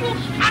 You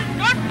shall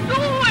not do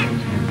it.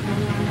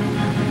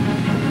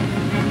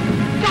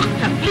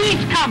 Doctor,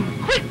 please come.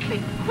 Quickly,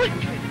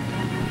 quickly.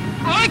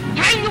 I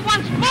tell you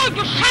once more,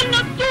 you shall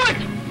not do it.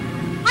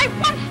 I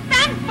won't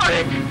stand for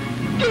it.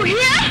 Do you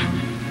hear?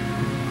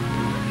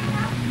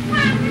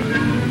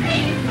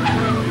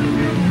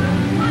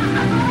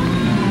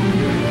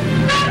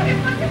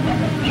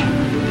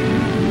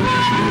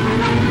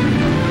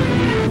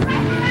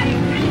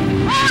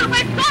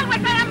 Always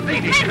I am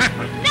wicked.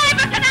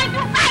 Never can I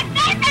do bad.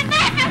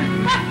 Never.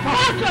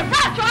 Roger.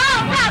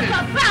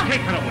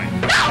 Take her away.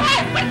 No, I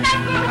will not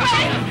go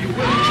away.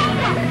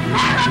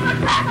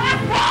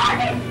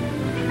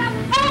 I'm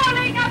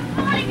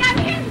falling. I'm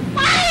his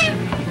wife.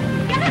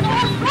 Get it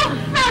all.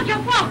 Roger,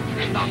 walk.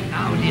 Not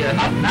now, dear.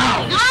 Not now.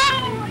 No,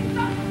 it's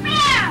not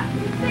fair.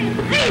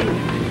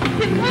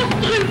 It must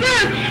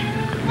reverse.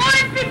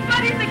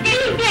 Everybody's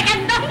against me. I got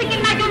nothing in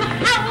my own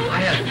house.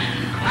 Quiet.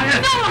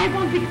 No, I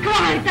won't be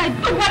quiet. I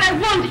do what I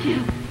want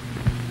here.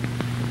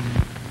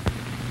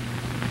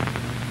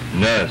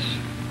 Nurse,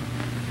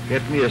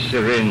 get me a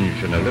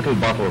syringe and a little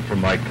bottle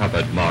from my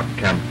cupboard marked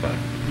camphor.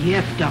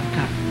 Yes,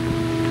 Doctor.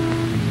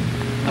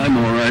 I'm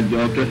all right,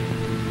 Doctor.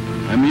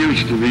 I'm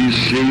used to these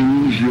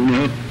scenes, you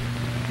know.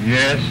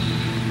 Yes,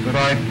 but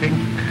I think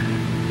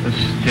a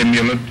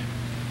stimulant.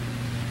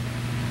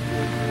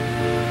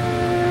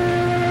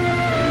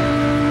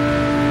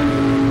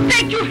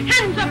 Take your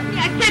hands off me,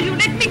 I tell you.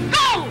 Let me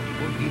go. You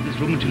won't leave this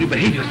room until you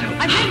behave yourself.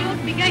 I really ought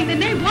to be going. They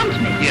may want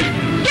me. Yes.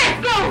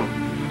 Yes, go.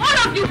 All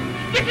of you.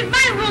 This is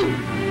my room.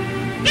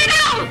 Get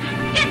out.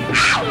 Get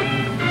out.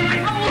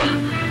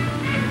 Oh.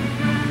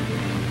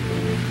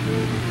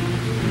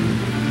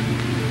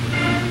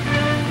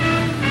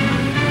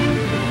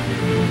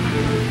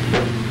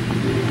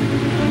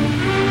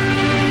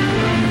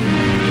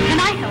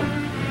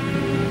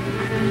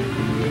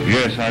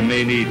 Yes, I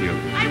may need you.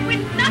 I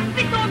will not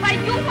be told by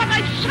you what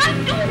I shall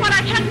do, what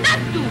I shall not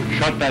do.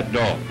 Shut that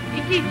door.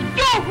 It is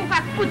you who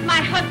have put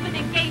my husband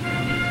against me.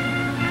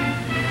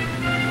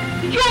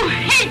 You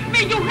hate me.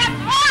 You have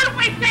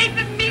always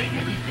hated me.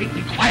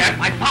 Be quiet,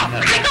 my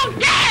father. I don't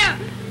care.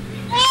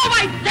 Oh,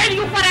 I tell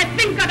you what I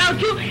think about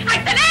you. I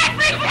tell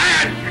everything.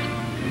 Quiet.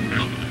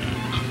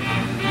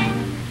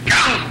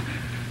 Oh.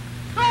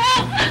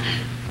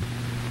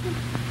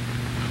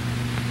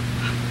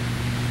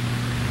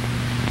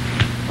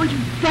 Oh, you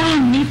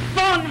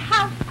Vaughn,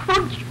 how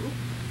could you?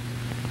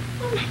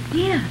 Oh, my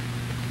dear.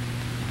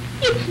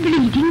 It's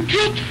bleeding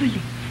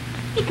dreadfully.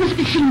 It must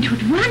be seen to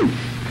at once.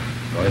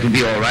 Oh, it'll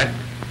be all right.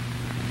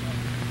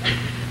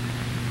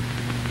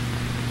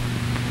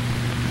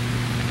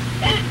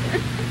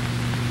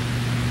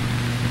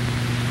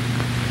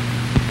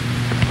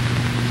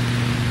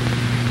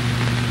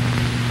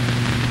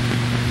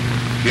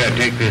 Here,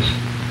 take this.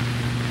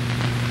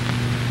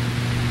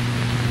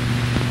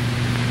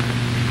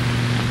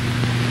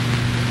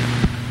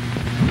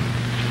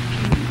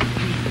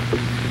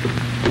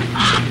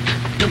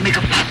 Don't make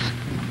a fuss.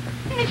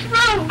 Miss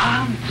Rose.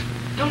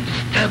 Don't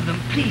disturb them,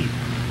 please.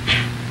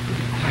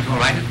 Quite all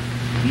right.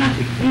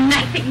 Nothing.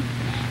 Nothing.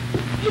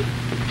 It's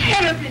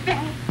terribly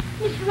bad.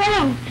 Miss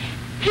Rose,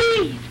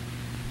 please.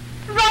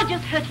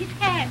 Roger's hurt his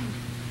hand.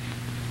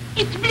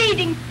 It's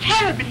bleeding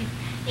terribly.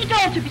 It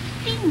ought to be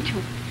seen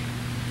to.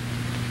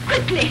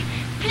 Quickly,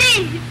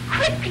 please,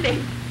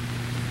 quickly.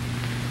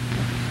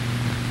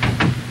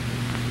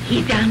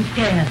 He's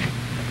downstairs.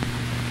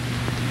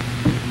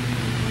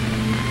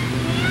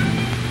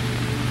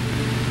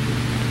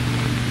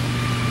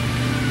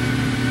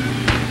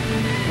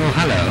 Oh,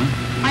 hello.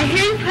 I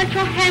hear you've hurt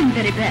your hand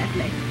very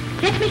badly.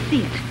 Let me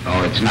see it.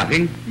 Oh, it's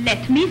nothing.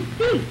 Let me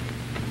see.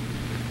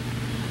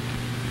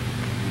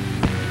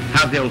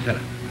 How's the old fellow?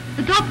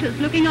 The doctor's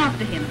looking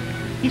after him.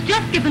 He's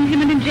just given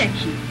him an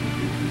injection.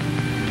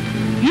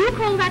 You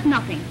call that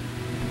nothing.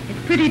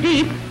 It's pretty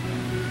deep.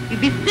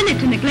 You'd be silly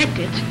to neglect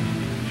it.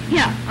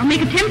 Here, I'll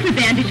make a temporary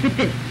bandage with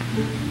this.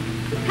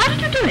 How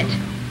did you do it?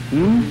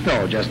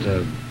 Oh, just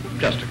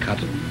Just a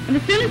cut. And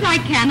as soon as I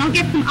can, I'll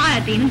get some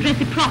iodine and dress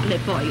it properly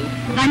for you.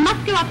 But I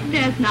must go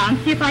upstairs now and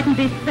see if I can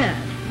be spared.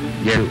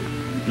 You.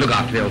 Look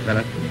after the old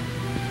fella.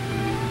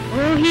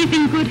 Oh, he's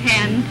in good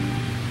hands.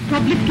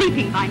 Probably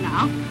sleeping by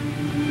now.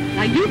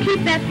 Now you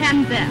keep that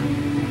hand there.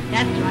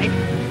 That's right.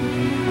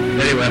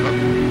 Very well.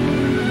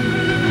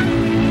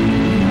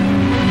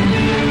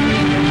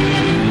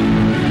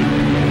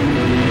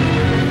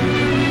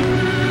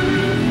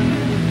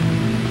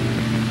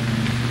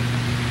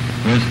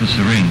 Where's the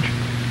syringe?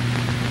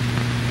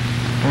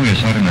 Oh,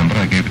 yes, I remember.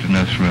 I gave it to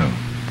Nurse Rowe.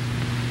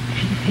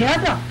 She's here,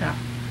 Doctor.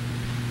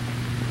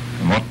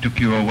 And what took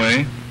you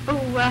away?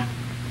 Oh,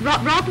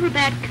 rather a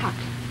bad cut.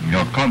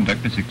 Your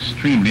conduct is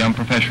extremely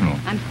unprofessional.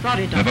 I'm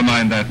sorry, Doctor. Never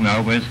mind that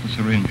now. Where's the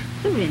syringe?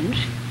 Syringe?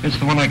 It's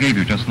the one I gave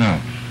you just now.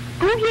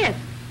 Oh, yes.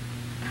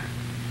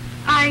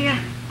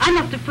 I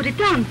must have put it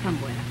down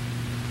somewhere.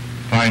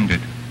 Find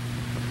it.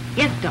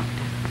 Yes, Doctor.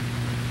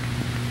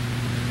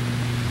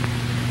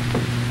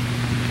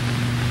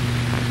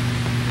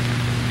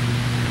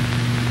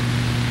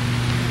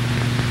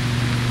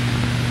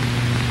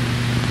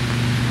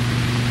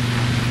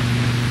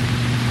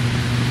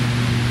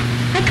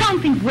 I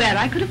can't think where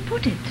I could have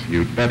put it.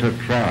 You'd better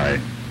try.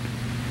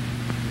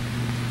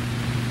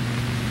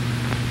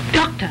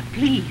 Doctor,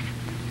 please.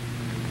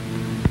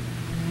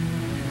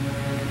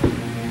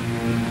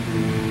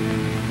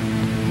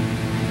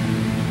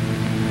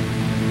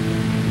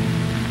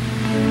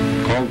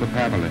 Call the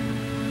family.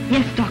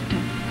 Yes, Doctor.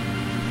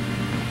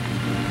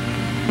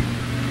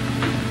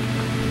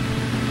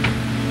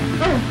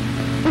 Oh,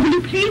 will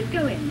you please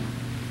go in?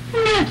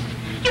 Nurse,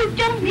 you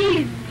don't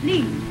need it,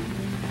 please.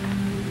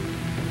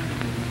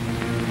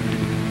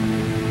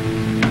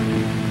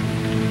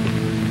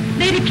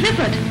 Lady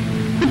Clifford,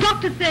 the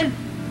doctor says,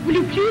 will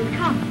you please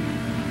come?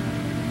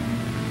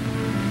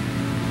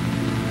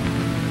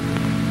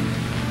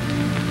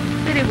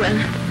 Very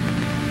well.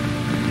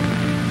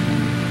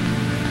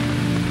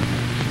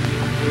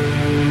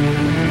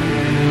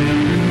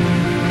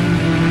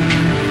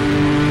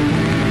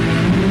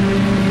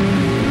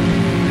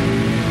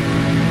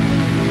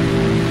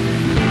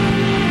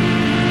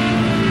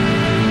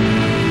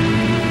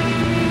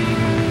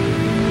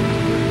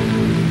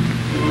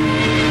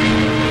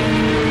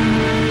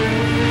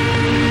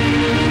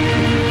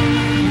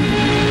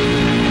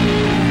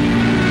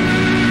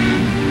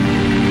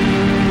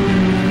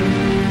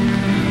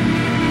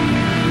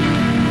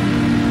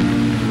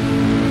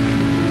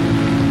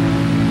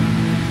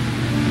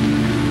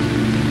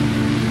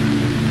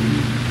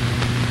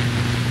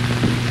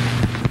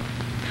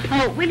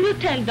 Will you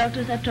tell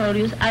Dr.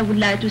 Sartorius I would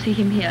like to see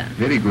him here?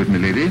 Very good,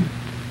 milady.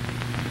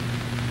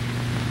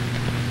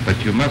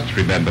 But you must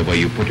remember where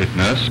you put it,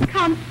 nurse.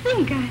 Can't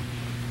think.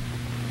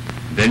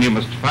 Then you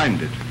must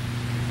find it.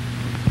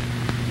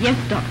 Yes,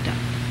 Doctor.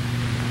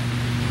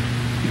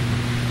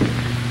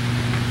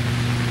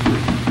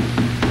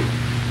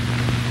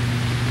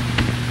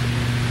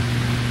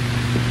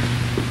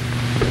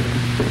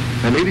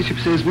 Her ladyship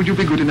says, would you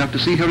be good enough to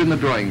see her in the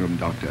drawing room,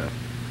 Doctor?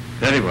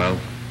 Very well.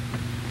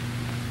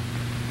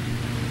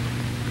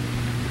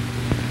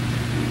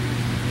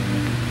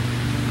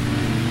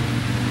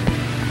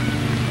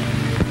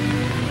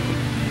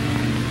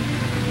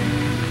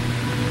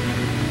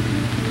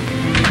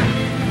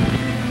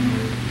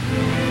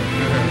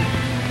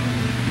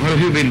 What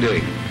have you been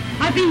doing?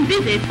 I've been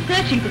busy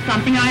searching for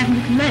something I haven't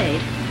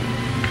mislaid.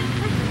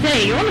 I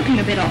say, you're looking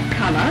a bit off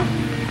color.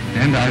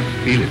 And I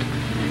feel it.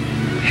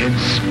 Head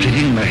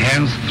splitting, the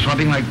hands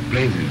throbbing like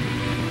blazes.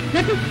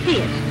 Let me see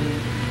it.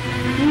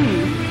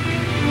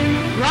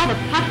 Rather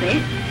puffy.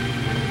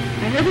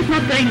 I hope it's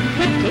not going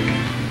septic.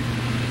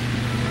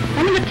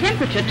 And the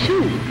temperature,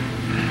 too.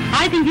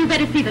 I think you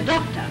better see the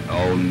doctor.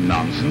 Oh,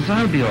 nonsense.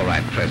 I'll be all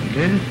right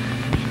presently.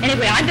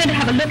 Anyway, I'm going to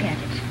have a look at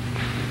it.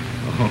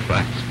 All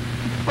right.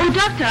 Oh,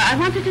 Doctor, I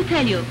wanted to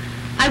tell you.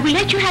 I will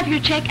let you have your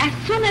check as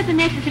soon as the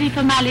necessary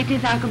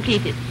formalities are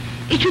completed.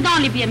 It should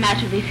only be a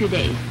matter of a few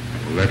days.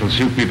 Well, that'll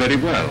suit me very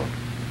well.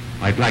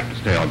 I'd like to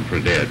stay on for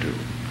a day or two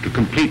to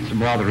complete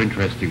some rather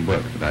interesting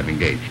work that I've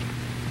engaged.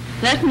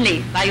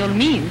 Certainly, by all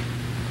means.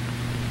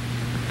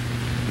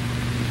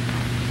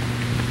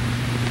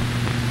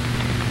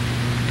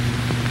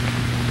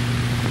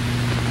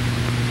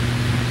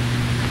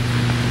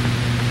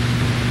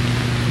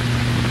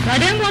 I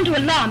don't want to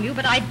alarm you,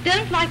 but I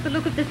don't like the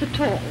look of this at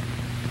all.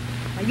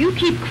 Now, you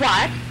keep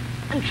quiet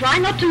and try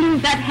not to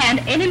lose that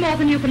hand any more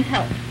than you can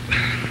help.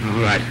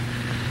 All right.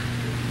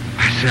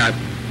 I say,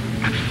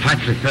 I'm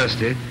frightfully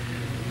thirsty.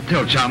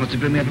 Tell Chalmers to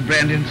bring me up a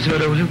brandy and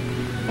soda, will you?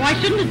 Oh, I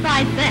shouldn't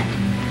advise that.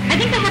 I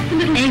think perhaps a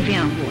little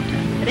Avian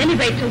water. At any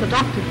rate, till the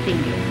doctor's seen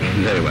you.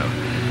 Very well.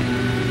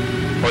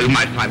 Or you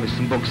might find me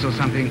some books or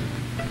something.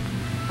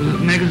 Well,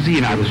 the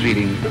magazine I was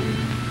reading.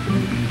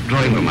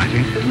 Drawing room, I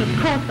think.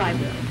 Of course I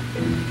will.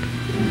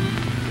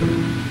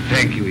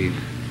 Thank you, Eve.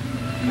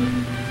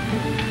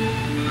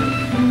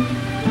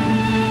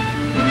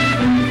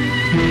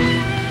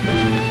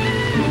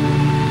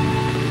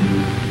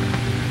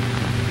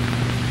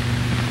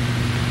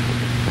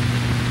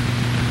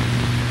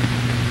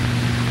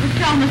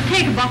 Holmes,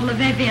 take a bottle of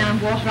Evian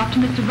water up to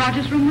Mr.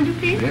 Rogers' room, will you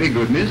please? Very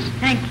good, miss.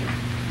 Thank you.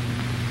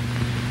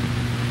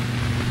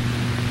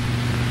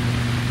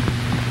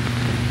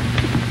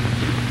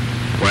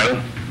 Well?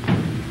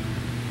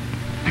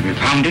 Have you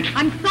found it?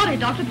 I'm sorry,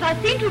 Doctor, but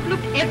I seem to have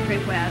looked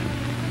everywhere.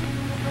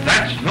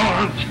 That's no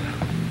answer.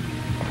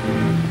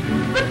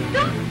 But,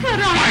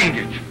 Doctor, Find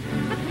it.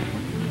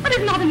 But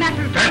it's not a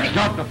matter of... That's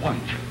not the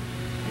point.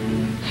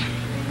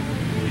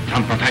 It's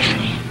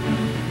unprofessional.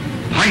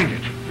 Find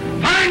it.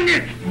 Find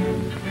it!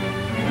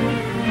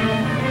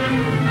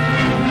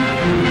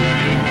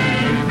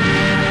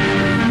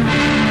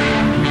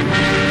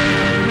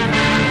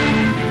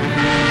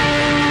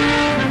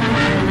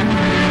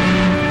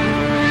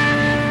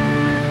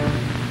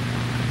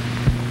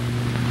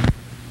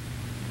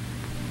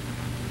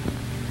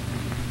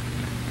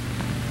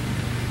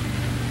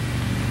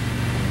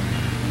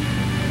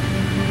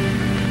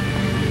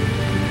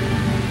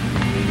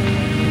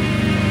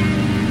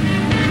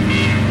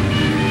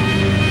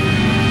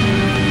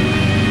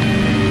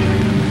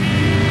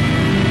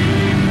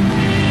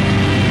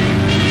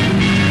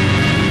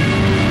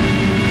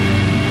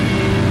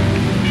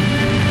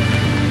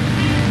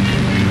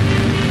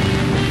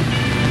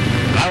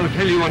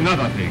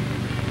 Another thing.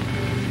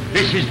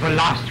 This is the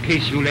last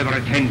case you'll ever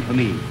attend for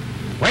me.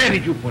 Where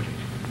did you put it?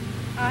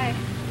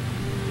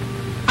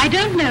 I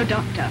don't know,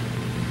 Doctor.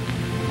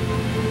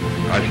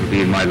 I shall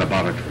be in my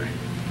laboratory.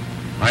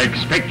 I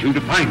expect you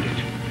to find it.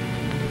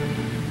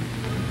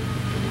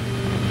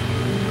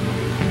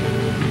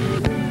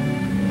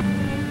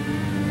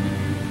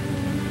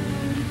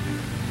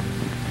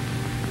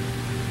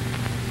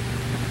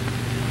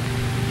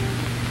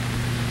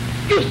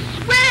 You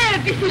swear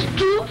this is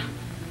true?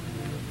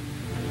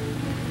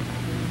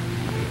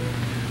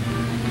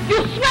 You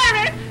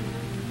swear it?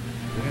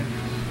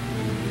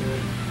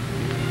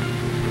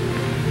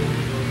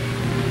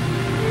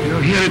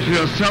 You'll hear it for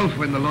yourself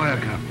when the lawyer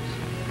comes.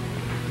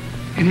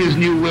 In his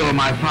new will,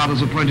 my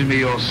father's appointed me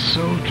your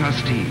sole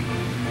trustee.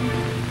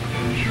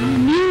 You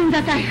mean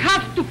that I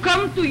have to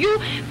come to you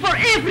for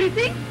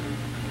everything?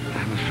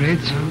 I'm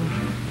afraid so.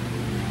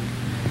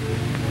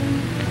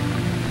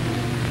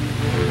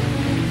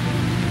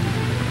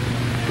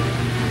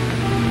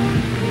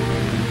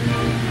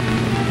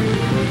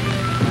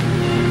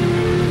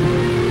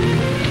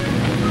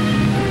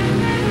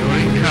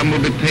 Will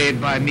be paid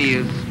by me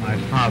as my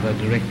father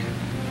directed.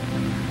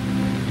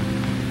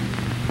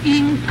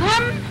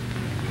 Income?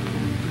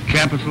 The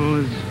capital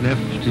is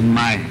left in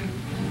my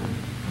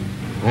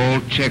hands. All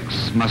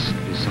checks must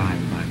be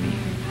signed by me.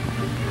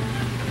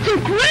 It's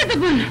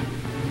incredible!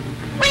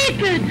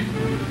 Wicked!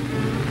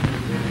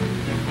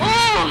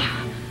 Oh,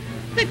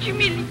 that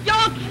humiliant,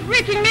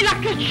 treating me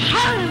like a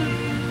child!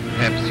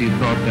 Perhaps he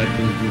thought that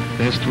was the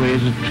best way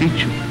to treat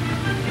you.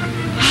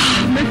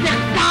 Me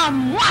faire ça à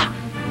moi!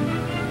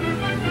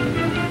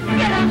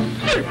 Quelle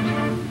insulte!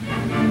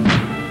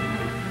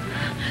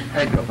 I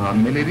beg your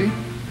pardon, milady.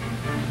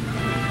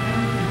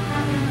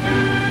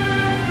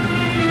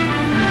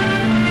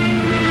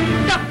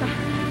 Doctor,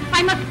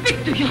 I must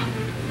speak to you.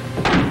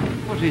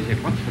 What is it?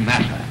 What's the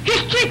matter?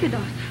 He's cheated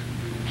us.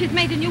 He's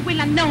made a new will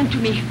unknown to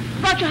me.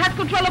 Roger has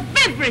control of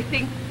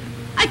everything.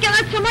 I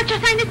cannot so much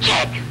as sign a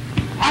check.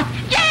 What?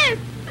 Yes!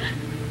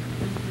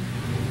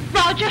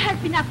 Roger has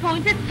been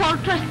appointed sole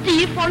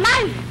trustee for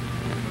life.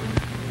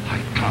 I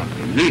can't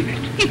believe it.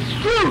 It's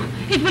true.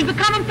 It will be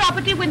common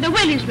property when the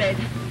will is read.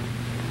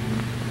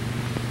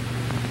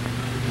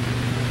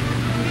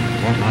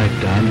 What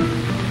I've done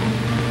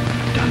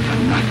for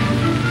nothing.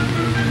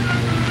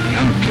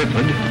 Young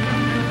Clifford,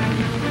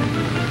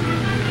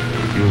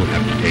 you'll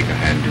have to take a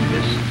hand in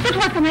this. But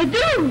what can I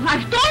do?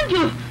 I've told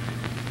you.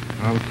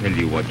 I'll tell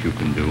you what you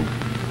can do.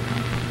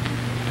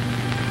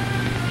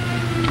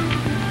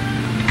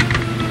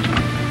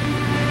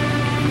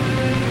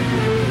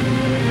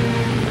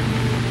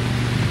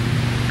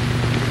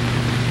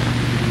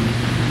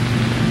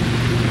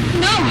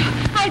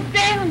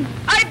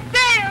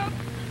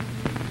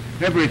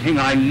 Everything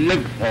I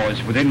live for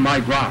is within my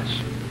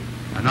grasp,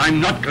 and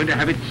I'm not going to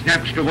have it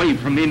snatched away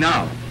from me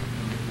now.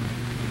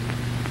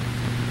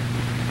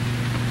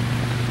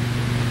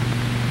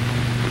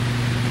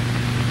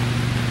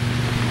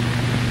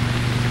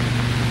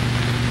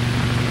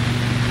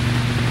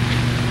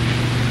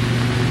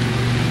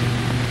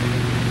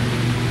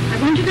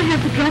 I want you to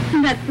have the drugs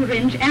in that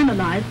syringe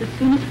analyzed as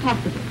soon as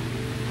possible.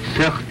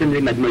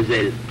 Certainly,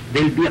 mademoiselle.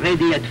 They'll be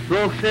ready at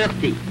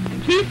 4:30.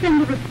 Please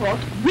send the report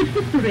with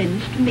the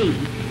syringe to me.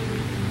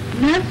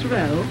 Nurse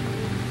Rowe,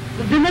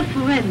 the Villa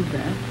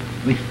Forenza.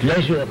 With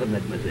pleasure,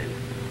 mademoiselle.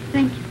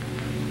 Thank you.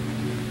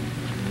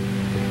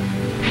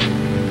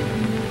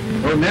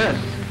 Oh,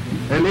 nurse.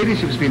 Her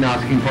ladyship's been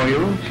asking for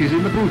you. She's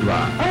in the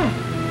boudoir. Oh,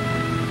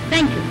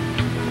 thank you.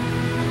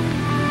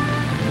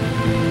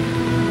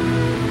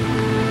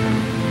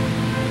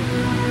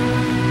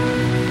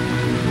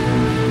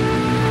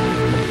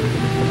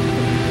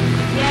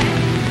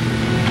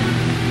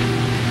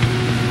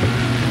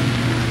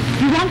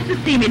 To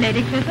see me,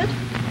 Lady Clifford?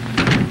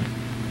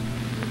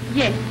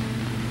 Yes.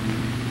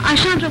 I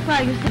shan't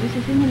require your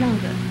services any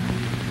longer.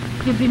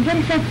 You've been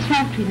very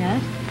satisfactory,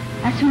 nurse.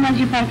 As soon as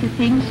you pack your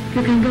things,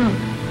 you can go.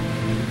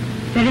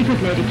 Very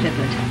good, Lady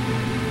Clifford.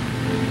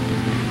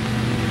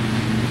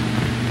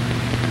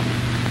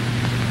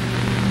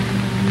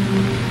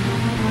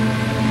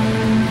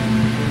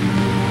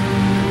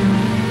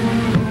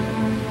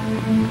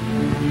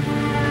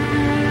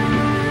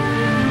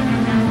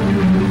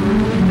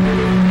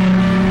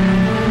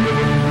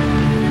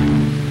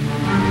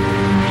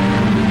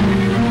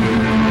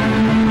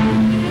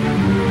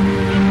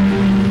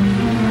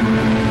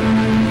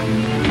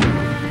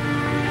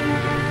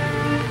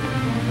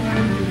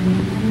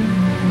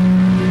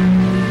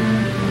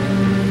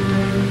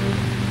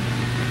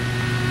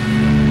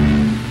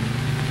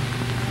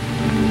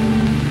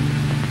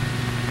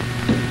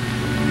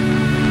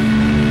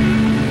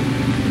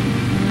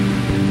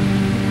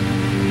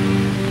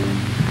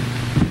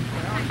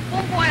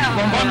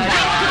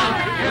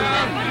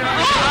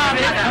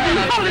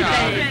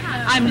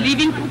 I'm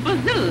leaving for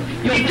Brazil.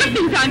 You're just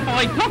in time for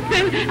a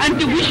cocktail and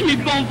to wish me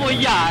bon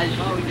voyage.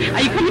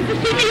 Are you coming to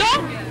see me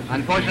off?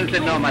 Unfortunately,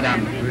 no,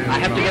 madame. I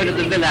have to go to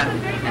the villa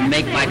and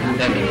make my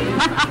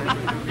condolence.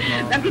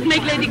 That would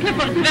make Lady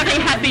Clifford very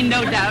happy,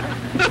 no doubt.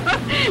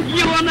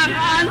 You on her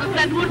hands,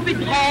 that would be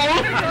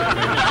all.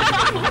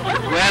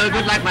 Well,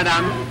 good luck,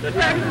 madame.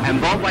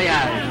 And bon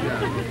voyage.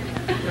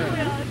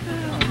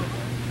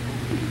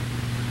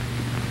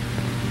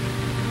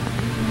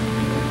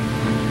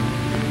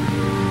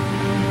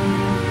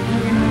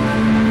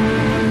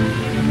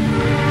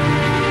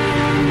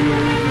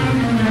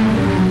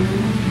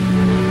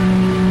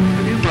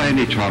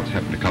 Any chance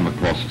happen to come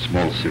across a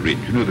small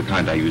syringe? You know, the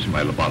kind I use in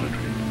my laboratory.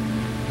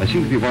 I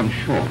seem to be one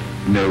short.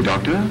 No,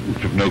 Doctor?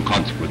 It's of no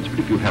consequence, but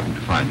if you happen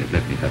to find it,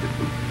 let me have it.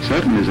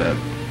 Certainly, sir.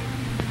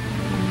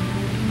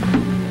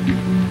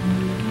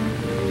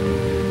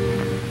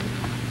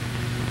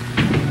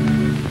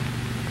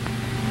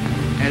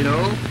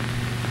 Hello?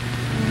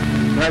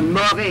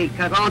 Morée,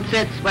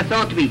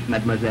 47-68,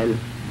 mademoiselle.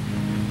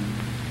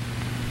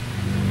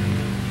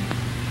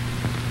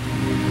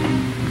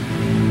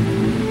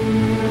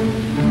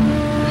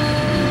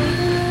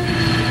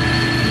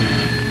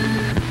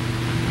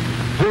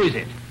 Who is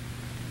it?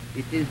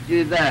 It is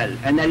Duval,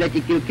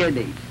 analytical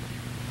chemist.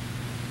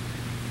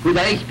 Could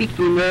I speak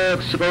to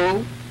Nurse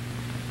Rowe?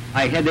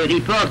 I have a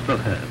report for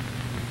her.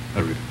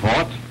 A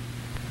report?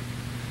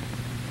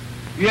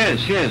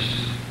 Yes, yes.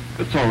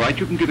 That's all right.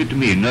 You can give it to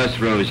me. Nurse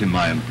Rowe is in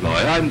my employ.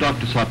 I'm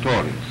Dr.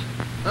 Sartorius.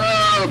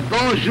 Oh,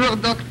 bonjour,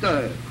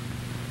 doctor.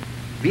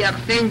 We are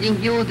sending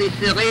you the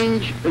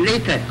syringe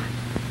later.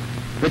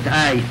 But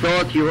I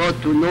thought you ought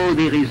to know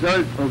the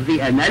result of the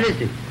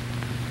analysis.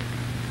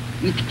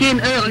 It came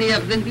earlier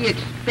than we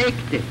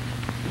expected.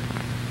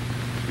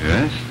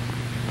 Yes?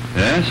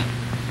 Yes?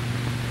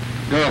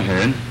 Go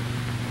ahead.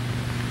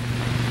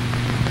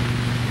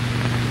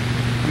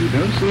 You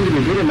don't seem to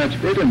be getting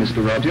much better,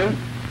 Mr. Roger.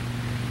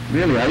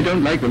 Really, I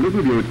don't like the look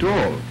of you at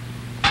all.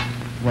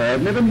 Why,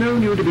 I've never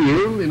known you to be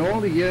ill in all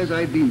the years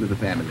I've been with the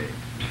family.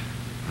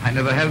 I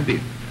never have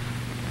been.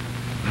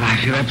 I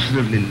feel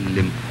absolutely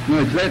limp. No,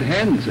 it's that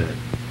hand, sir.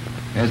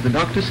 Has the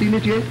doctor seen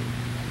it yet?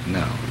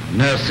 No.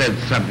 Nurse said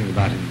something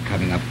about him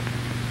coming up.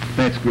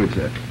 That's good,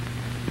 sir.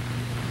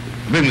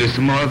 Bring me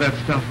some more of that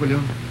stuff, will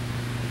you?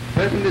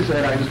 Certainly,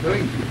 sir, I was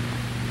going to.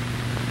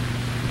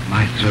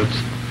 My throat's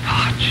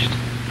parched.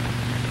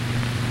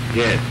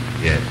 Yes,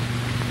 yes.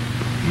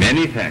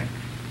 Many thanks.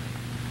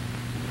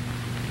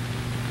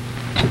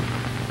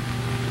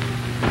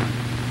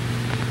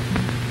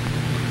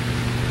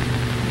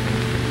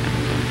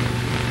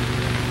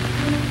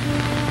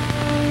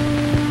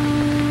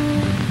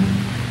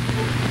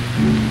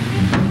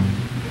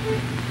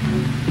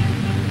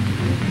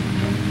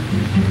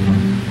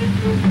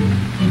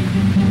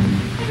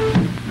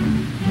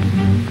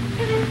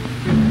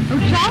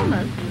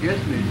 Yes,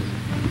 miss.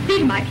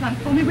 Seal my trunk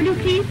for me, will you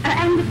please?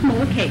 And the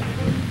small case.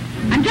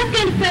 I'm just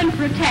going to phone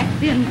for a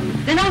taxi, and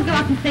then I'll go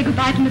up and say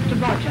goodbye to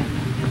Mr. Roger.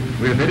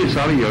 We're very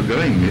sorry you're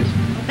going, miss.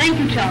 Thank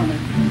you,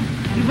 Chalmers.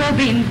 You've all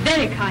been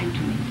very kind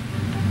to me.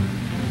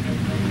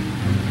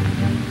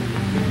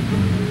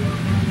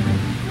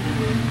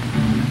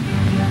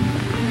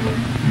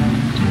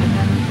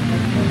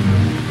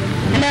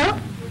 Hello?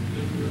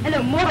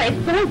 Hello, Morée,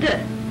 102.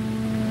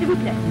 S'il vous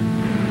plaît.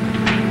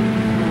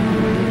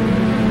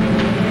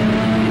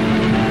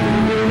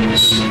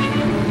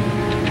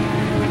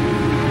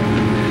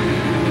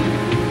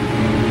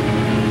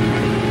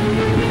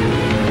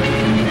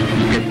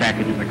 Get back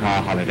into the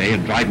car, Holiday,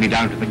 and drive me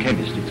down to the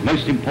chemist. It's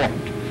most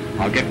important.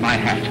 I'll get my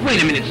hat.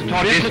 Wait a minute,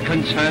 Sartorius. This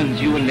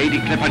concerns you and Lady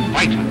Clifford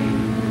vitally.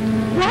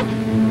 What?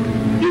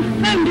 You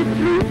phoned it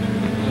through?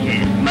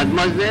 Yes,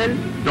 mademoiselle.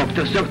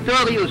 Dr.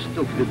 Sartorius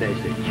took the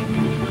message.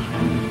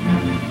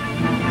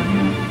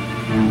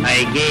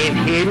 I gave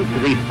him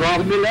the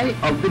formulae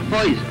of the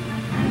poison.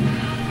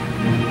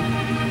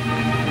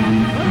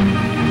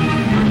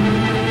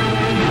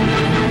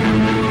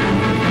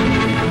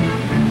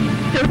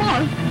 There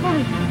was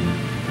poison.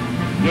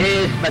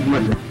 Yes,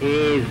 mademoiselle.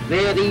 A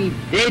very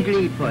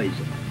deadly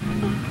poison.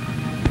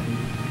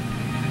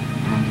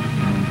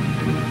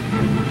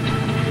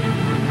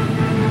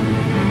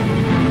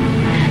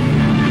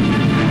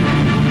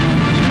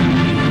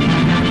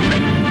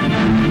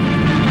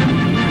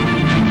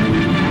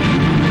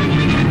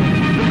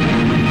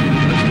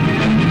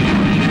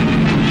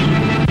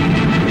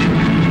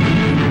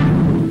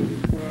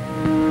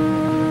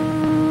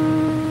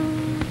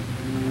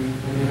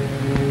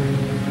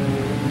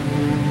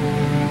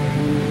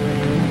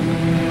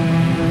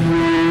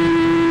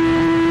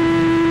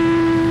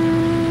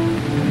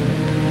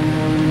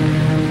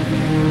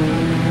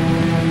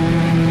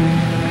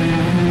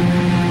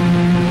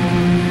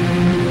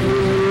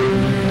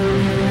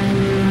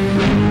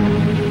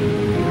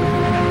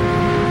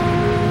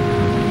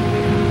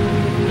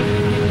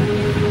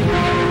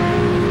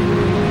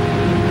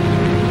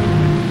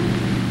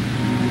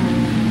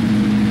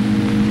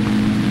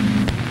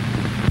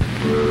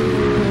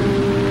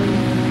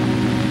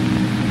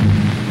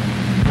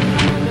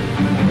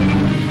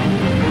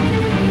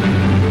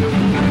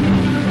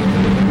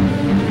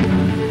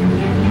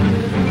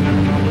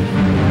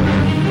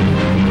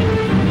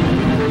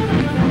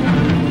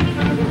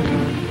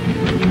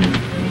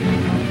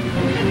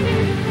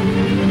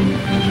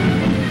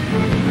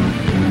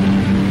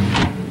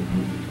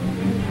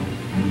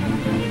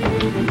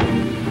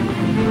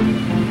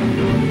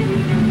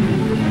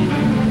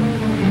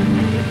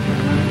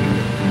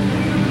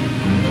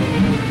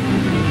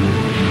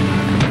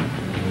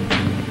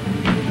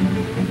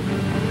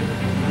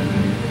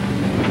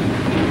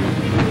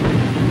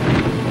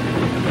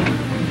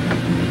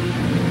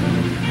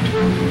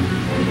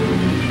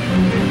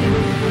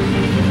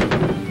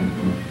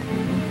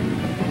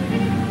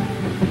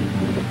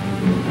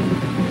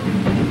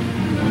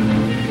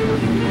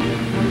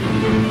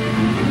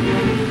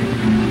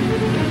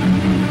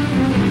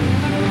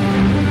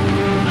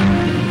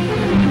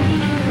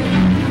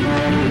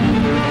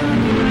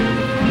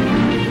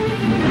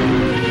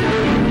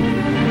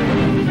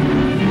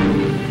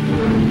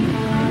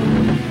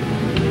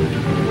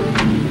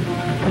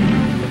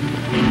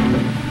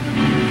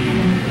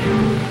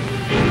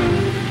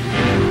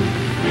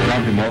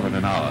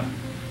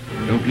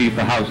 leave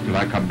the house till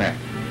I come back.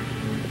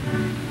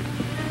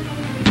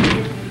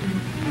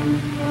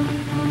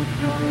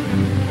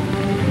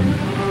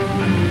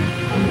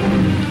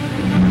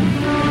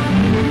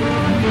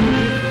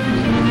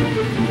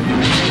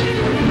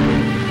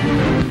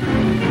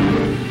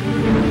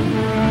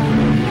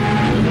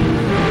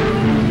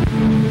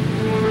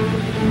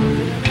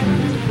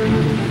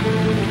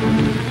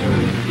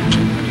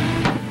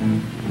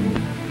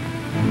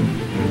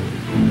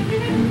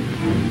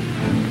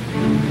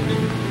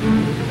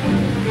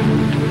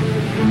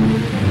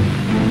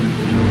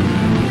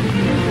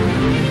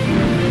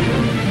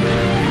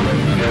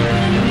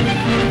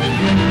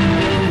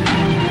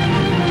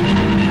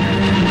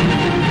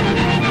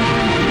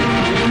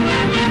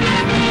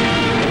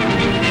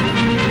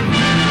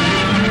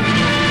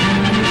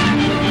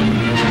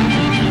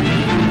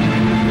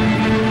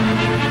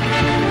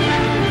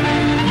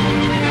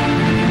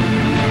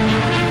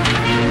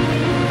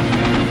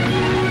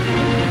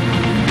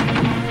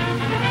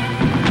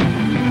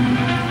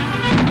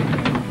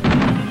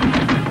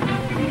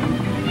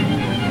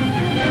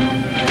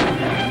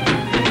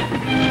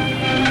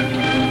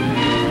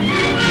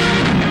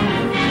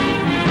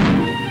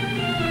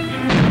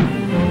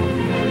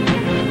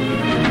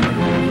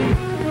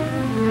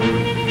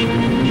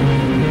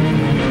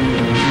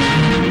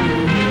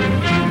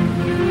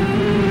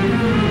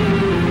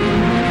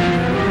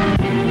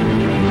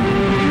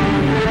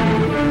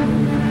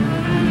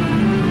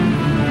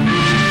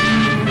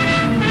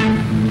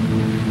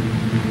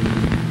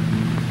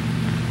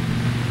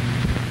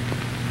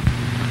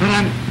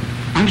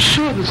 I'm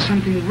sure there's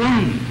something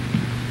wrong.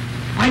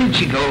 Why did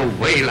she go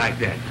away like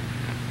that?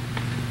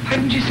 Why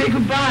didn't she say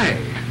goodbye?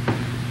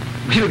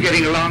 We were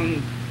getting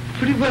along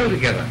pretty well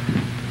together.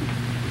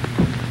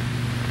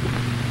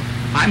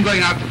 I'm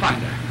going out to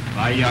find her.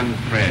 My young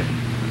friend,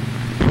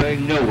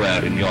 going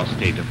nowhere in your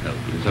state of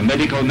health. As a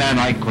medical man,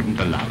 I couldn't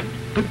allow it.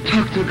 But,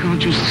 Doctor,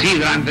 can't you see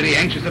that I'm very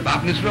anxious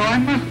about Miss Rowe? I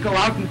must go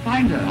out and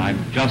find her. I'm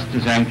just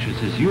as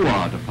anxious as you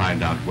are to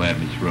find out where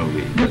Miss Rowe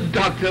is. But,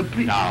 Doctor,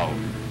 please... Now,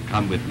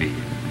 come with me.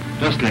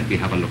 Just let me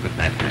have a look at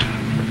that hair.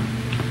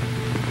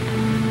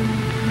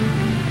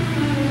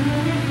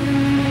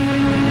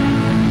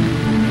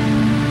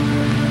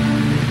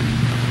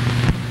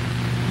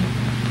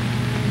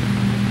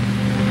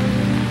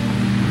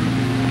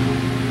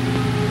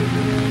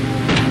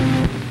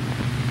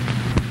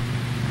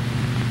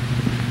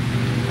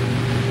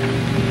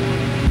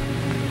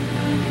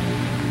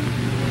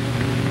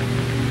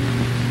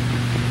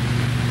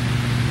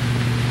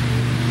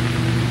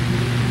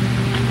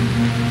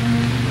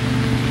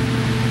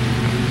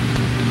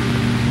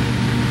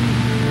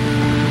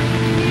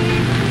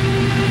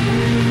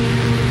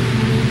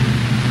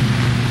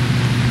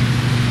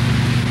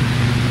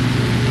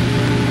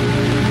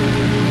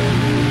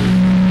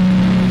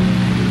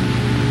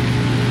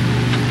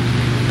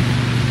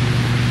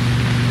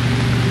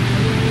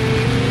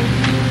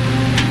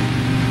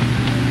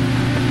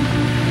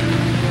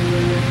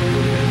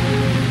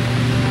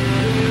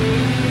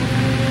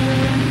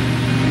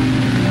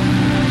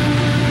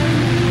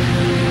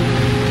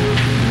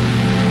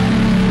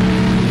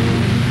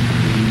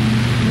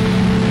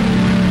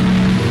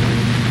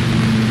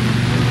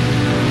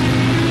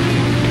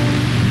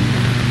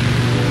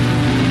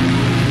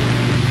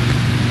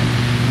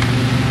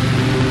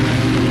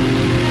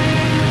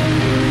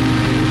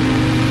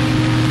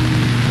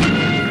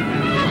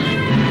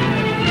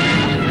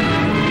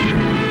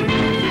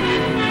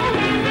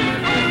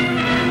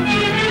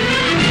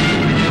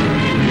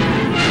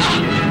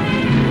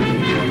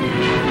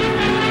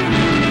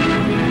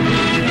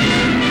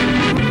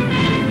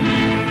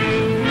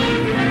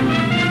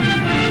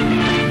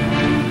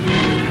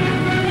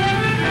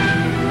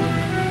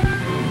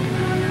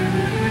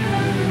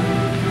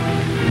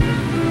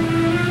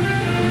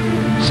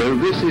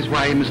 This is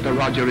why Mr.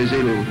 Roger is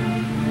ill.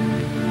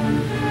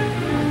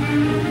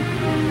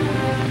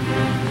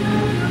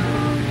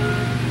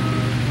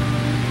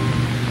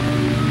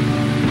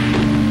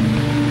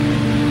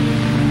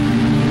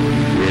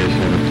 Yes,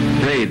 I'm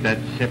afraid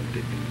that's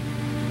septic.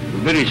 A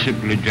very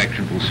simple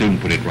injection will soon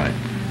put it right.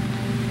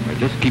 Well,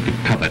 just keep it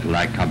covered till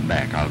I come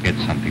back. I'll get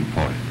something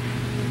for it.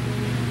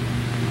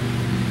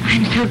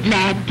 I'm so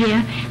glad,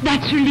 dear.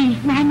 That's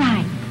relieved my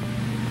mind.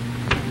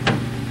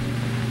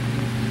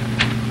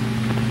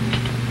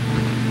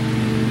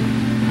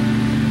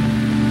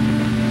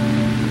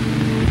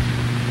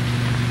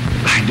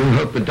 I do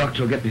hope the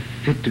doctor will get me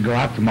fit to go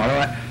out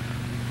tomorrow.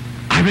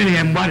 I really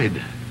am worried.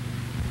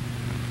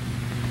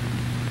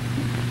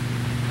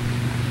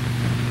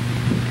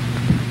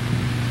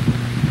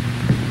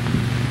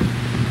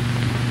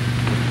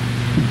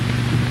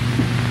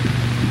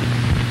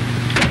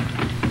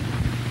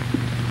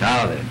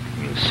 Now then,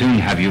 we'll soon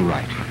have you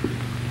right.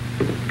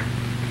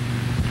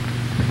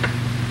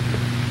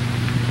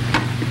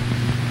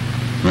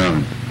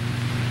 Well,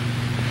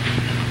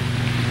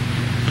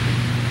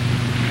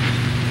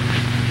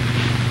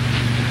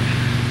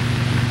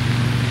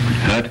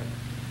 Hurt?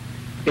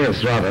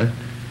 Yes, rather.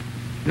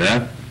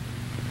 There?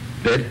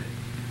 Dead?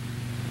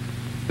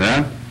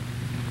 There?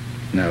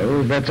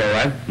 No, that's all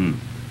right.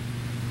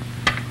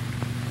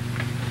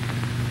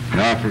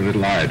 Now for a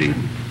little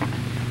iodine.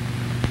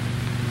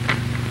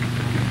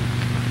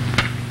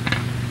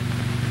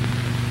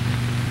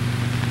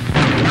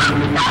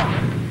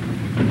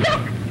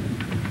 Look!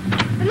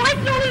 The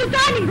lights are all in the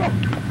dining room.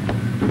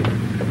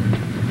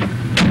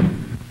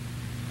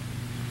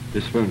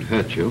 This won't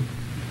hurt you.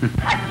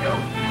 Touch you!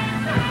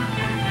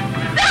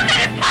 Don't let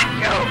him touch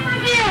you!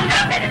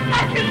 Don't let him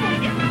touch you!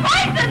 It's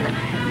poison!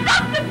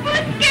 Stop the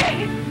whiskey!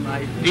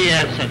 My dear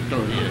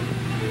Sartorius,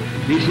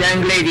 this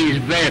young lady is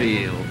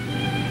very ill.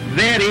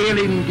 Very ill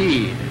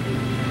indeed.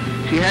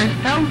 She has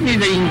told me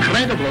the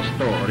incredible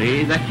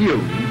story that you...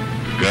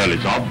 The girl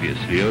is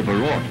obviously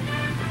overwrought.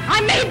 I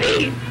may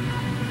be.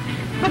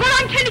 But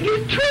what I'm telling you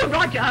is true,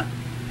 Roger.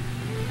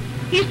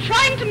 He's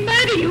trying to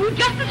murder you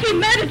just as he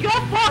murdered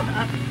your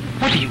father.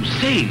 What are you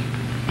saying?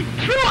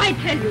 It's true, I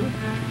tell you.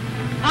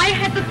 I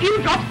had the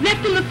few drops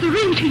left in the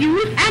syringe he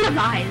used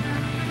analyzed.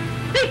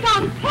 They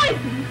found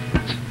poison.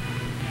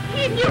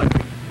 He knew it.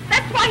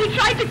 That's why he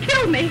tried to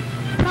kill me.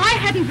 If I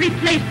hadn't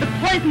replaced the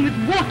poison with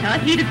water,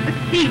 he'd have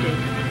succeeded.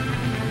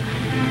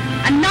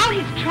 And now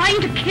he's trying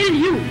to kill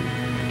you.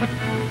 But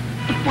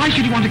why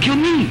should he want to kill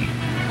me?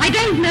 I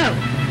don't know.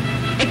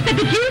 Except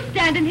that you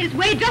stand in his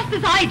way just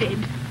as I did.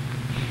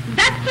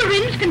 That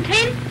syringe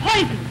contains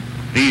poison.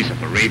 These are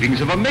the ravings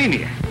of a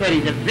maniac. There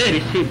is a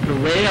very simple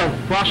way of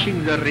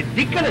quashing the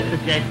ridiculous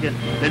suggestion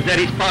that there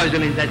is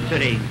poison in that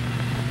syringe.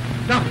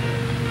 Doctor,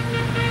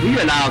 will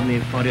you allow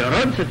me, for your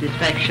own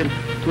satisfaction,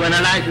 to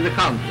analyze the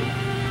contents?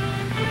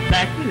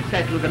 That will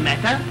settle the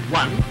matter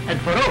once and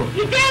for all.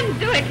 He daren't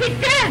do it. He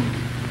daren't.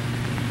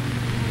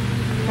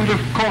 But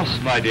of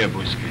course, my dear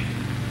Bousquet.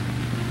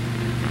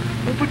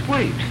 Oh, but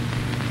wait.